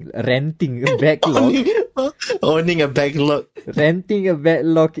owning, renting a backlog. Owning a backlog. Renting a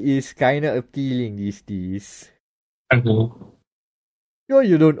backlog is kind of appealing these days. Sure,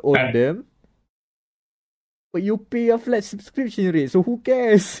 you don't own them, but you pay a flat subscription rate, so who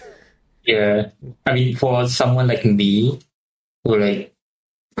cares? Yeah, I mean, for someone like me who like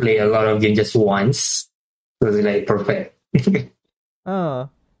play a lot of games just once, it was like perfect.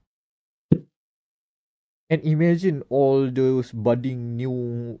 And imagine all those budding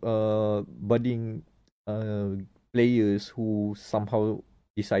players who somehow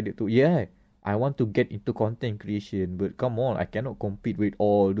decided to, I want to get into content creation, but come on, I cannot compete with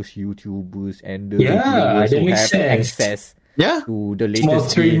all those YouTubers and the reviewers who have access to the latest small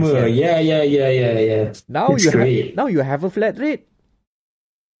streamer. games. Yeah. Now you have a flat rate.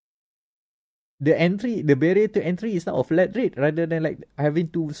 The barrier to entry is now a flat rate rather than like having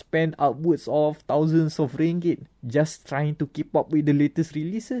to spend upwards of thousands of ringgit just trying to keep up with the latest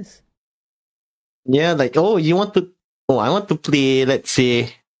releases. Yeah, like I want to play, let's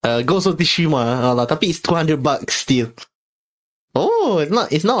say, Ghost of Tsushima, tapi it's $200 still. Oh,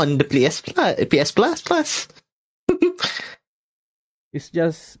 it's not on the PS Plus.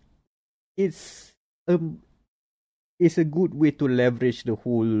 It's a good way to leverage the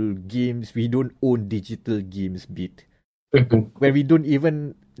whole games we don't own digital games bit. When we don't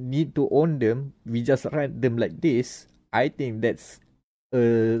even need to own them, we just rent them like this. I think that's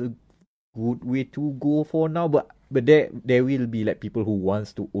a good way to go for now. But there will be like people who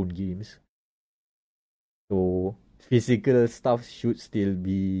wants to own games. So physical stuff should still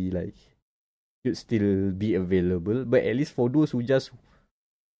be available. But at least for those who just,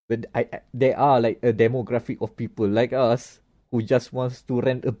 but there are like a demographic of people like us who just wants to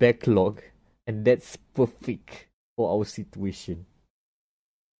rent a backlog, and that's perfect for our situation.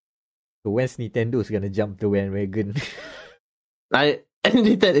 So when's Nintendo's gonna jump the bandwagon? And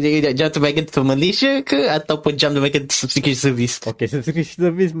dia jump to Megan to Malaysia ke ataupun jump to Megan subscription service? Okay, subscription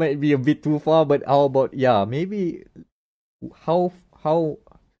service might be a bit too far, but how about maybe how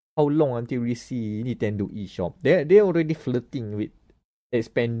long until we see Nintendo eShop? They're already flirting with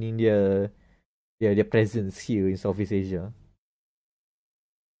expanding their presence here in Southeast Asia.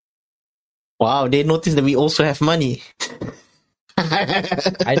 Wow, they noticed that we also have money.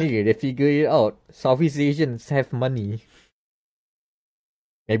 I think they figure it out. Southeast Asians have money.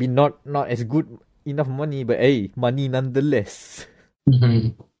 Maybe not as good enough money, but hey, money nonetheless.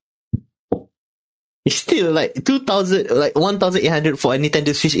 Mhm. It's still like 2,000, like 1,800 for a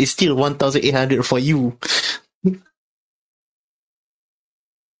Nintendo Switch is still 1,800 for you.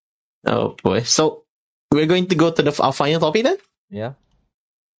 Oh boy. So we're going to go to our final topic then? Yeah.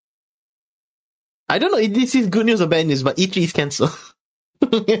 I don't know if this is good news or bad news, but E3 is cancelled.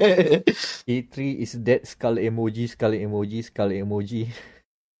 E3 is dead. Skull emoji, skull emoji, skull emoji.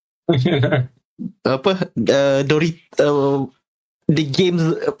 Apa? The games,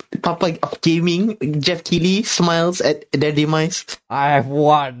 Papa of Gaming, Jeff Keighley smiles at their demise. I have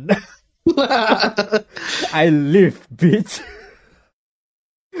won. I live, bitch.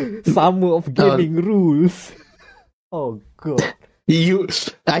 Summer of gaming rules. Oh god.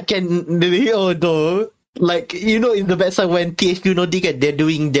 I can, like, in the best side when THQ Nordic, they're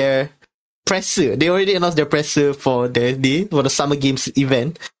doing their presser. They already announced their presser for the Summer Games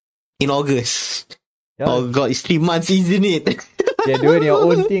event in August. Yeah. Oh god, it's 3 months, isn't it? They're doing their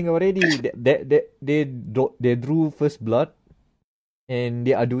own thing already. They drew first blood, and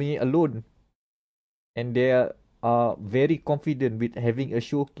they are doing it alone. And they are very confident with having a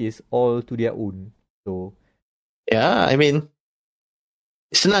showcase all to their own. So yeah, I mean,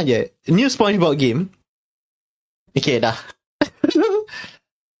 senang je. New SpongeBob game. Okay, dah.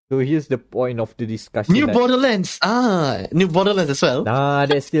 So here's the point of the discussion. New Borderlands. New Borderlands as well. Nah,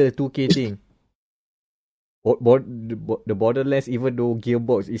 that's still a 2K thing. The Borderlands, even though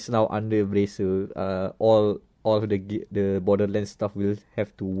Gearbox is now under Embracer, all of the Borderlands stuff will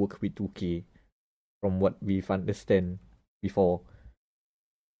have to work with 2K, from what we've understand before.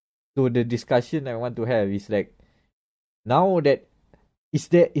 So the discussion I want to have is like, now that is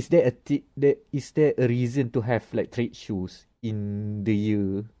there a reason to have like trade shows in the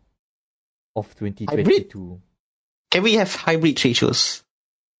year of 2022? Hybrid? Can we have hybrid trade shows?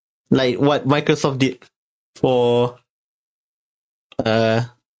 Like what Microsoft did for I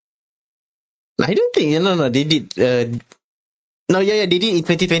don't think they did they did in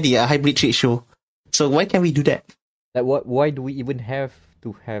 2020 a hybrid trade show. So why can't we do that? Like why do we even have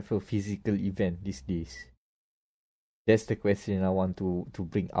to have a physical event these days? That's the question I want to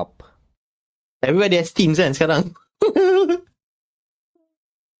bring up. Everybody has teams kan sekarang.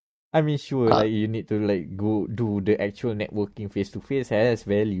 I mean, sure, like you need to like go do the actual networking face to face has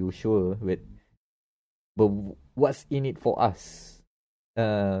value, sure, but what's in it for us?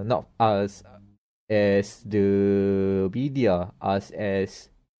 Not us as the media, us as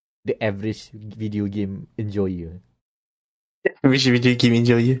the average video game enjoyer. Average video game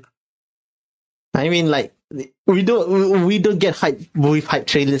enjoyer. I mean, like, we don't get hype with hype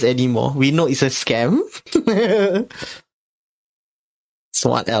trailers anymore. We know it's a scam. So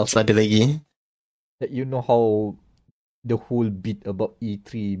what else ada lagi? You know how the whole bit about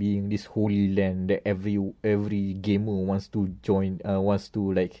E3 being this holy land that every gamer wants to join, wants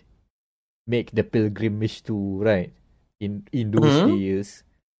to like make the pilgrimage to, right? In those days,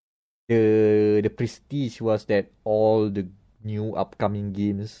 the prestige was that all the new upcoming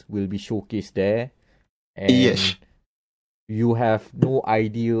games will be showcased there, and yes, you have no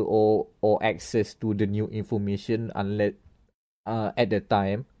idea or access to the new information unless at the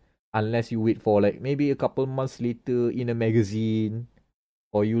time, unless you wait for like maybe a couple months later in a magazine,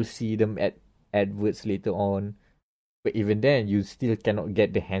 or you'll see them at adverts later on. But even then, you still cannot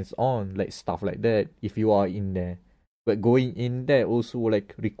get the hands on like stuff like that if you are in there. But going in there also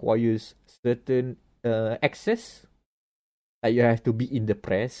like requires certain access. Like you have to be in the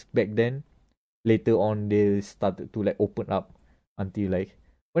press back then. Later on, they started to like open up until like,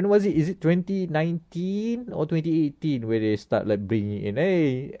 when was it? Is it 2019 or 2018 where they start like bringing in?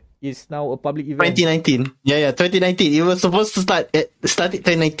 Hey, it's now a public event. 2019. Yeah, 2019. It was supposed to start at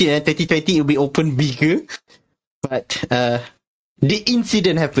 2019 and 2020 it will be open bigger, but the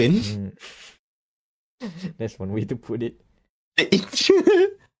incident happened. That's one way to put it.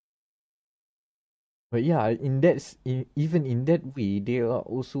 But yeah, even in that way, they are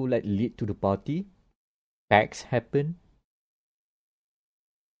also like late to the party. PAX happen.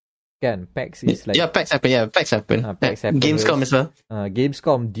 PAX is like... Yeah, PAX happen. PAX happen. Gamescom as well.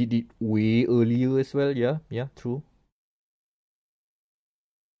 Gamescom did it way earlier as well. Yeah, true.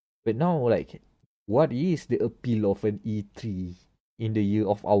 But now, like, what is the appeal of an E3 in the year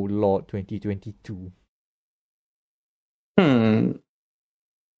of our Lord 2022?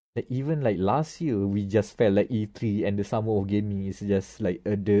 Like, even like last year, we just felt like E3 and the summer of gaming is just like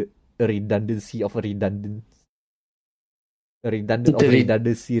a redundancy of a redundant. A redundant of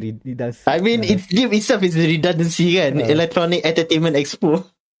redundancy. I mean, it game itself is a redundancy kan. Electronic Entertainment Expo.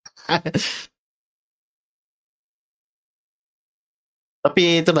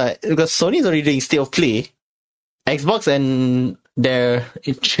 Tapi itulah, because Sony is already doing State of Play, Xbox and their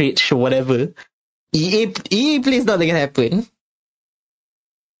trade show, whatever. EA Play is not gonna happen.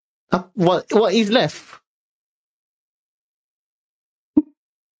 What is left?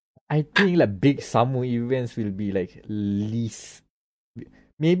 I think like big summer events will be like least.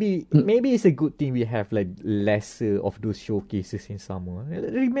 Maybe it's a good thing we have like lesser of those showcases in summer.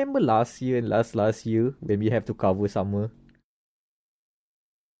 Remember last year and last year when we have to cover summer?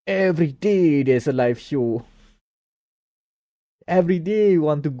 Every day there's a live show. Every day you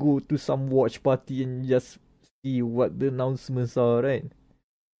want to go to some watch party and just see what the announcements are, right?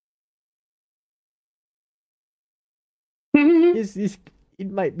 It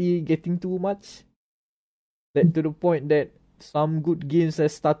might be getting too much. Like to the point that some good games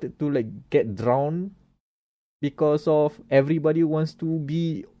have started to like get drowned because of everybody wants to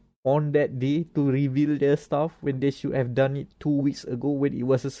be on that day to reveal their stuff when they should have done it 2 weeks ago when it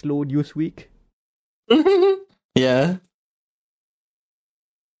was a slow news week. Yeah.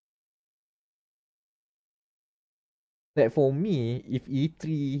 Like for me, if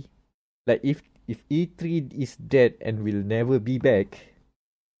E3, like if E3 is dead and will never be back,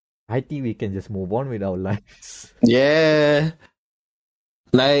 I think we can just move on with our lives. Yeah.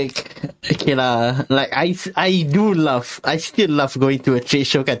 Like, okay lah. Like, I still love going to a trade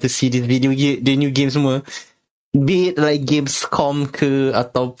show kan to see this the new games semua. Be it like Gamescom ke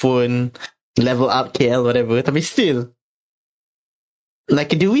ataupun Level Up KL, whatever. Tapi still,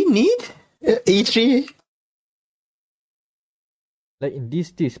 like, do we need E3? Like in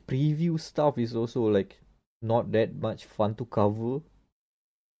these days, preview stuff is also like not that much fun to cover.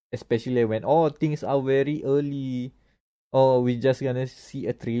 Especially when things are very early. We just gonna see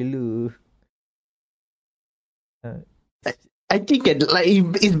a trailer. I think like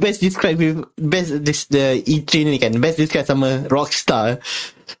it's best described the E3 ni kan. Best described sama Rockstar.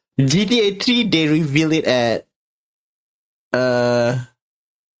 GTA 3 they reveal it at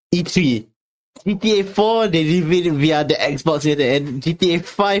E3. GTA 4 they reveal it via the Xbox and GTA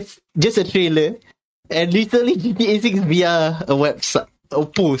 5 just a trailer. And literally GTA 6 via a website or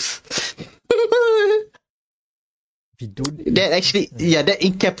post. That actually, that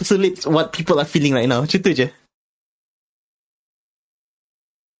encapsulates what people are feeling right now. Macam tu je.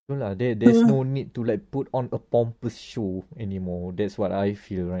 There's no need to like put on a pompous show anymore. That's what I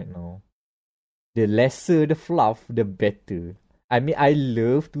feel right now. The lesser the fluff, the better. I mean, I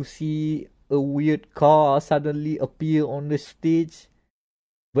love to see a weird car suddenly appear on the stage.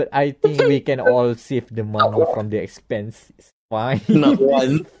 But I think we can all save the money from the expense. It's fine. Not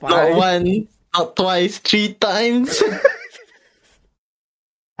one, not twice, 3 times.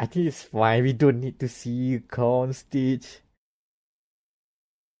 I think it's fine. We don't need to see a car on stage.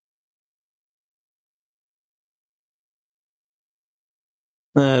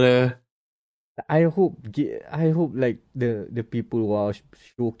 I hope like the people who are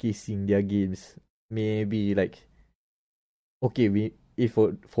showcasing their games maybe like if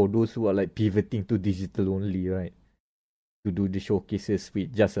for those who are like pivoting to digital only, right, to do the showcases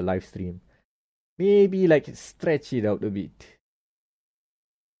with just a live stream, maybe like stretch it out a bit,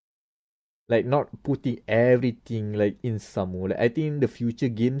 like not putting everything like in summer. Like I think the Future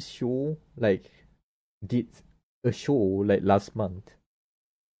Games show like did a show like last month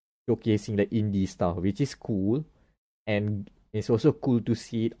showcasing like indie stuff, which is cool, and it's also cool to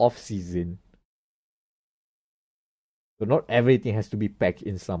see it off season. So not everything has to be packed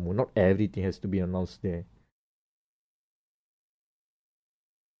in summer. Not everything has to be announced there.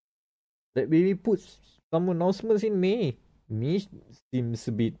 Like maybe put some announcements in May. May seems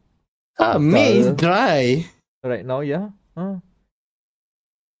a bit. May is dry right now. Yeah.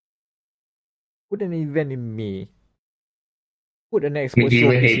 Put an event in May. Put an expo.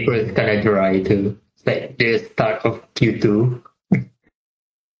 Even April is kind of dry too. It's like the start of Q2.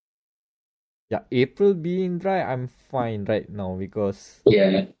 Yeah, April being dry, I'm fine right now because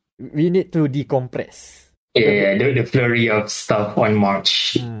we need to decompress. Yeah, the flurry of stuff on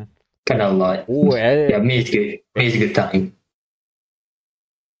March, kind of a lot. May is good. May is a good time.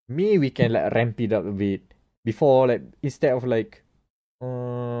 May we can like ramp it up a bit before, like instead of like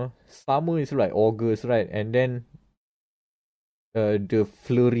summer is like August, right? And then the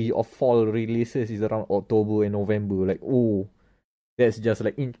flurry of fall releases is around October and November. Like, oh, that's just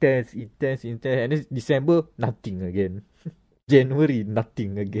like intense. And then December, nothing again. January,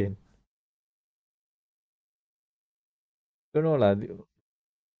 nothing again. Don't know lah.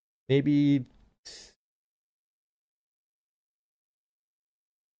 Maybe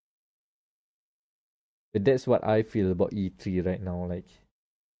that's what I feel about E3 right now. Like,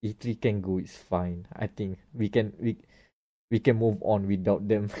 E3 can go, it's fine. I think we can move on without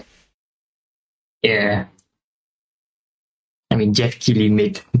them. Yeah. I mean, Jeff Keighley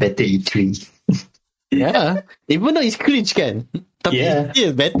made better E3. Yeah. Even though it's cringe kan. Tapi Yeah.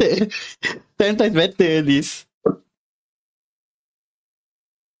 still better. 10 times better at least.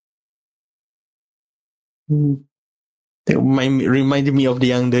 That reminded me of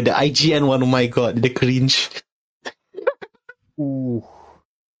the IGN one. Oh my god, the cringe. Ooh.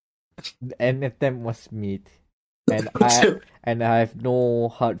 An attempt was made. And I have no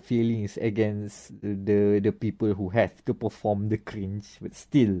hard feelings against the people who have to perform the cringe, but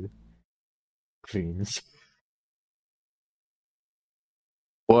still cringe.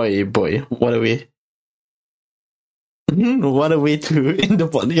 Boy, what a way. What a way to end the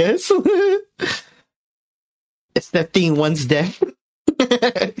podcast. Accepting one's death.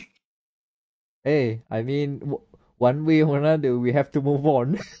 Hey, I mean, one way or another, we have to move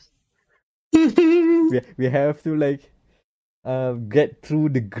on. we have to like get through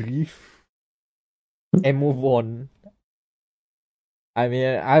the grief and move on. I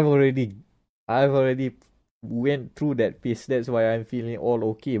mean, I've already went through that phase. That's why I'm feeling all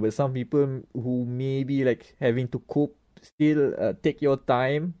okay. But some people who may be like having to cope, still take your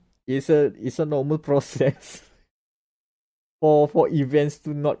time. It's a normal process for events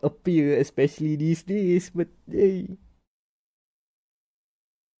to not appear, especially these days. But hey,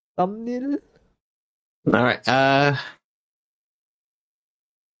 thumbnail. All right.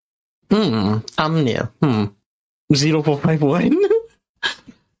 Thumbnail. 0451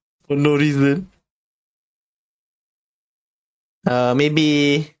 for no reason.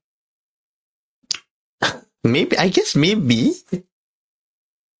 Maybe. I guess maybe.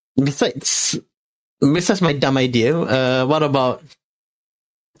 Besides my dumb idea, what about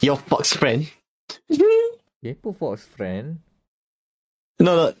your fox friend? Paper fox friend.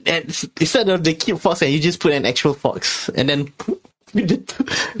 No. Instead of the cute fox, and you just put an actual fox, and then put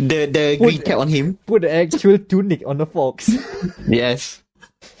the green cap on him. Put the actual tunic on the fox. Yes.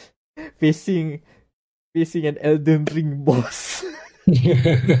 facing an Elden Ring boss.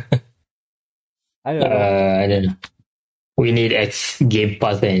 I don't know. I don't know. We need X Game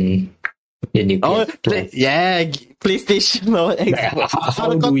Pass and the new PS. PlayStation or Xbox.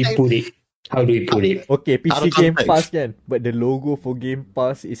 How do we put it? Okay, Out PC of Game context. Pass can, but the logo for Game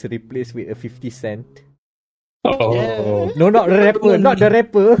Pass is replaced with a 50 cent. Oh, Yeah. No, not the rapper, not the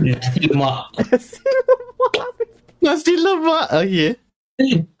rapper. Lemak. Nasi lemak. Oh yeah.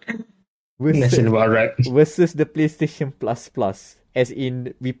 That's about right. versus the PlayStation Plus, as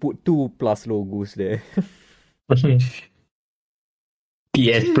in we put 2 plus logos there.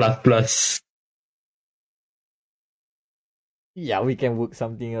 PS Plus. Yeah, we can work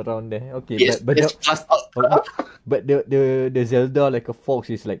something around there. Okay, Yes, but yes, plus. but the Zelda like a fox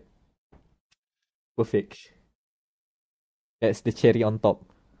is like perfect. That's the cherry on top.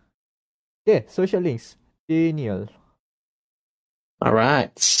 Okay, social links. Danial. All right.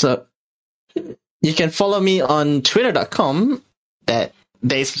 So you can follow me on twitter.com. That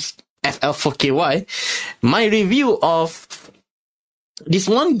is FL4KY. My review of this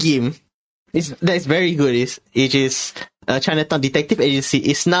one game that's very good it is Chinatown Detective Agency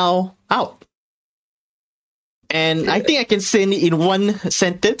is now out. And I think I can say it in one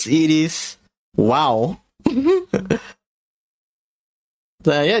sentence. It is wow.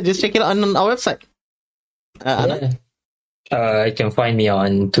 So yeah, just check it out on our website. Anan? You can find me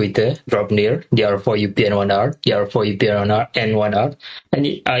on Twitter, Dropnear, DR4UP and 1R, DR4UP and 1R. And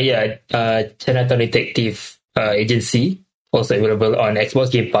Chinatown Detective Agency, also available on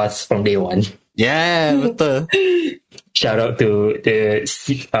Xbox Game Pass from day one. Yeah, betul. Shout out to the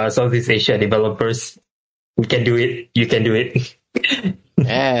Southeast Asia developers. We can do it. You can do it.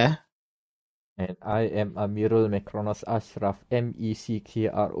 Yeah. And I am Amirul Mekronos Ashraf,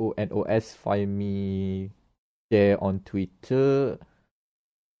 Meckronos. Find me there on Twitter.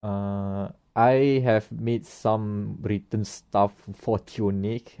 I have made some written stuff for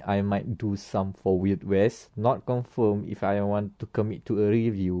Tunic. I might do some for Weird West. Not confirmed if I want to commit to a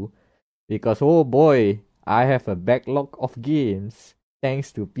review. Because oh boy, I have a backlog of games.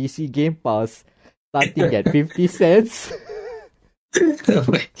 Thanks to PC Game Pass. Starting at 50 cents.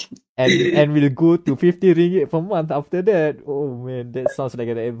 and will go to 50 ringgit per month after that. Oh man, that sounds like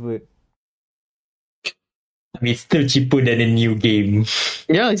an advert. I mean, it's still cheaper than a new game.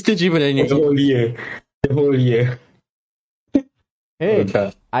 Yeah, it's still cheaper than The whole year. The whole year. Hey,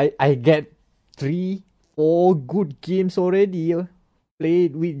 Okay. I get 3-4 good games already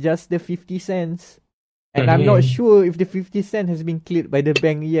played with just the 50 cents. And I'm not sure if the 50 cent has been cleared by the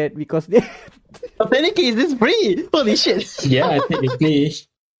bank yet because Technically, is this free? Holy shit. Yeah, technically.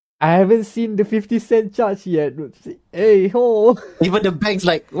 I haven't seen the 50 cent charge yet. Hey ho! Even the bank's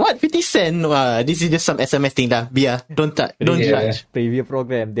like, what? 50 cent? This is just some SMS thing dah. Biar. Don't charge. Previous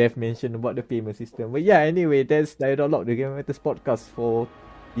program, Dev mentioned about the payment system. But yeah, anyway, that's Dialogue, the Game Matters podcast for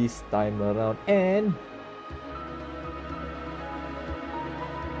this time around. And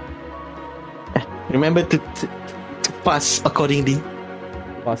Remember to pass accordingly.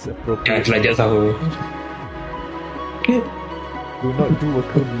 pass Jangan appropriate. terlajak sahur. Do not do a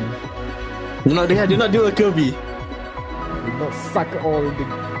Kirby. Do not do a Kirby. Do not suck all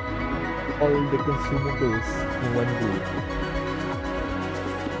the consumables in one go.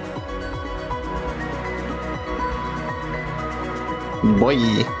 Boy.